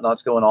aspirations and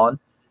whatnot's going on.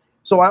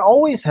 So I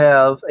always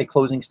have a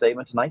closing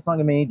statement. Tonight's not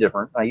going to be any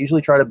different. I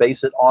usually try to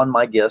base it on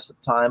my guest at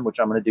the time,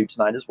 which I'm going to do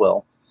tonight as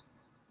well.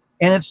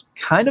 And it's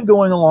kind of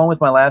going along with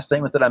my last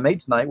statement that I made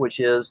tonight, which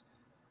is,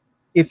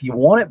 if you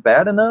want it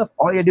bad enough,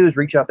 all you do is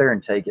reach out there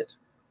and take it.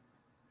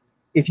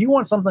 If you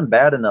want something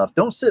bad enough,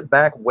 don't sit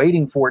back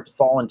waiting for it to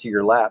fall into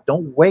your lap.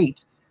 Don't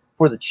wait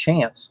for the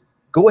chance.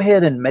 Go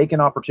ahead and make an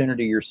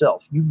opportunity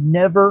yourself. You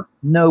never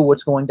know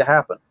what's going to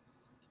happen.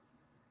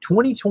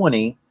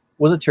 2020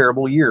 was a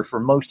terrible year for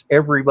most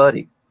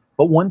everybody.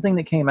 But one thing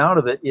that came out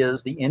of it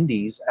is the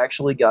indies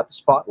actually got the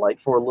spotlight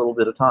for a little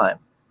bit of time.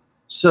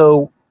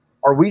 So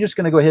are we just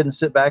going to go ahead and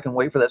sit back and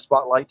wait for that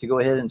spotlight to go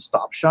ahead and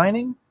stop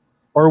shining?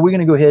 Or are we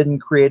going to go ahead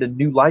and create a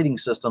new lighting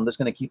system that's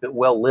going to keep it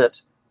well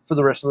lit for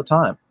the rest of the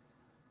time?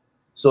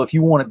 So if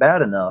you want it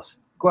bad enough,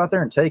 go out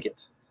there and take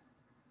it.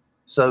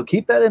 So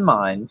keep that in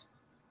mind.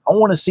 I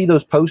want to see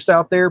those posts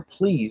out there.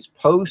 Please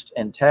post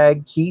and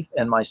tag Keith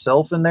and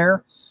myself in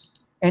there.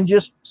 And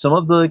just some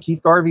of the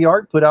Keith Garvey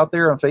art put out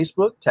there on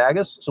Facebook. Tag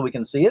us so we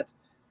can see it.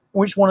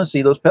 We just want to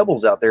see those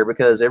pebbles out there,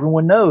 because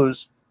everyone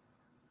knows,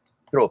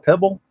 throw a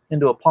pebble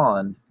into a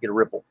pond, get a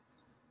ripple.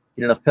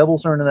 Get enough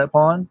pebbles thrown in that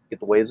pond, get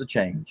the waves of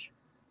change.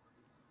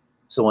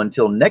 So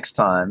until next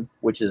time,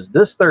 which is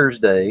this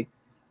Thursday,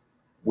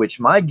 which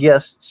my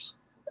guests,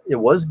 it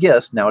was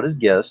guest, now it is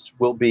guest,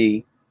 will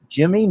be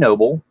Jimmy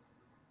Noble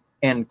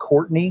and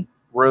Courtney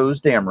Rose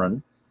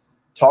Dameron,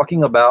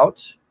 talking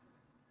about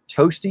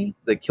Toasty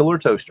the Killer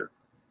Toaster.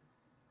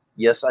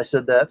 Yes, I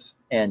said that,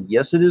 and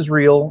yes, it is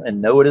real,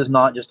 and no, it is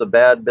not just a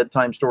bad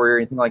bedtime story or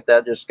anything like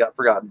that, just got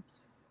forgotten.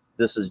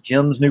 This is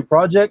Jim's new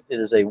project. It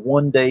is a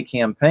one-day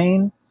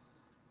campaign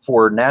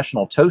for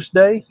National Toast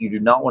Day. You do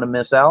not want to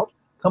miss out.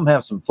 Come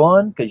have some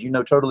fun, because you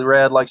know Totally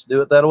Rad likes to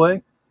do it that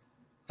way.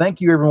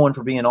 Thank you, everyone,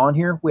 for being on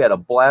here. We had a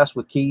blast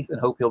with Keith, and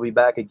hope he'll be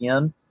back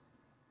again.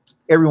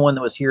 Everyone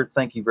that was here,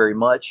 thank you very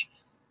much.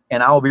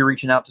 And I will be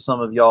reaching out to some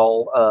of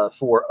y'all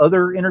for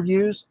other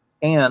interviews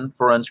and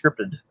for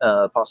unscripted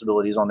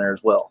possibilities on there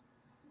as well.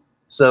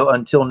 So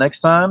until next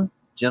time,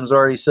 Jim's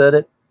already said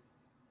it.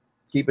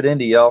 Keep it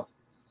indie, y'all.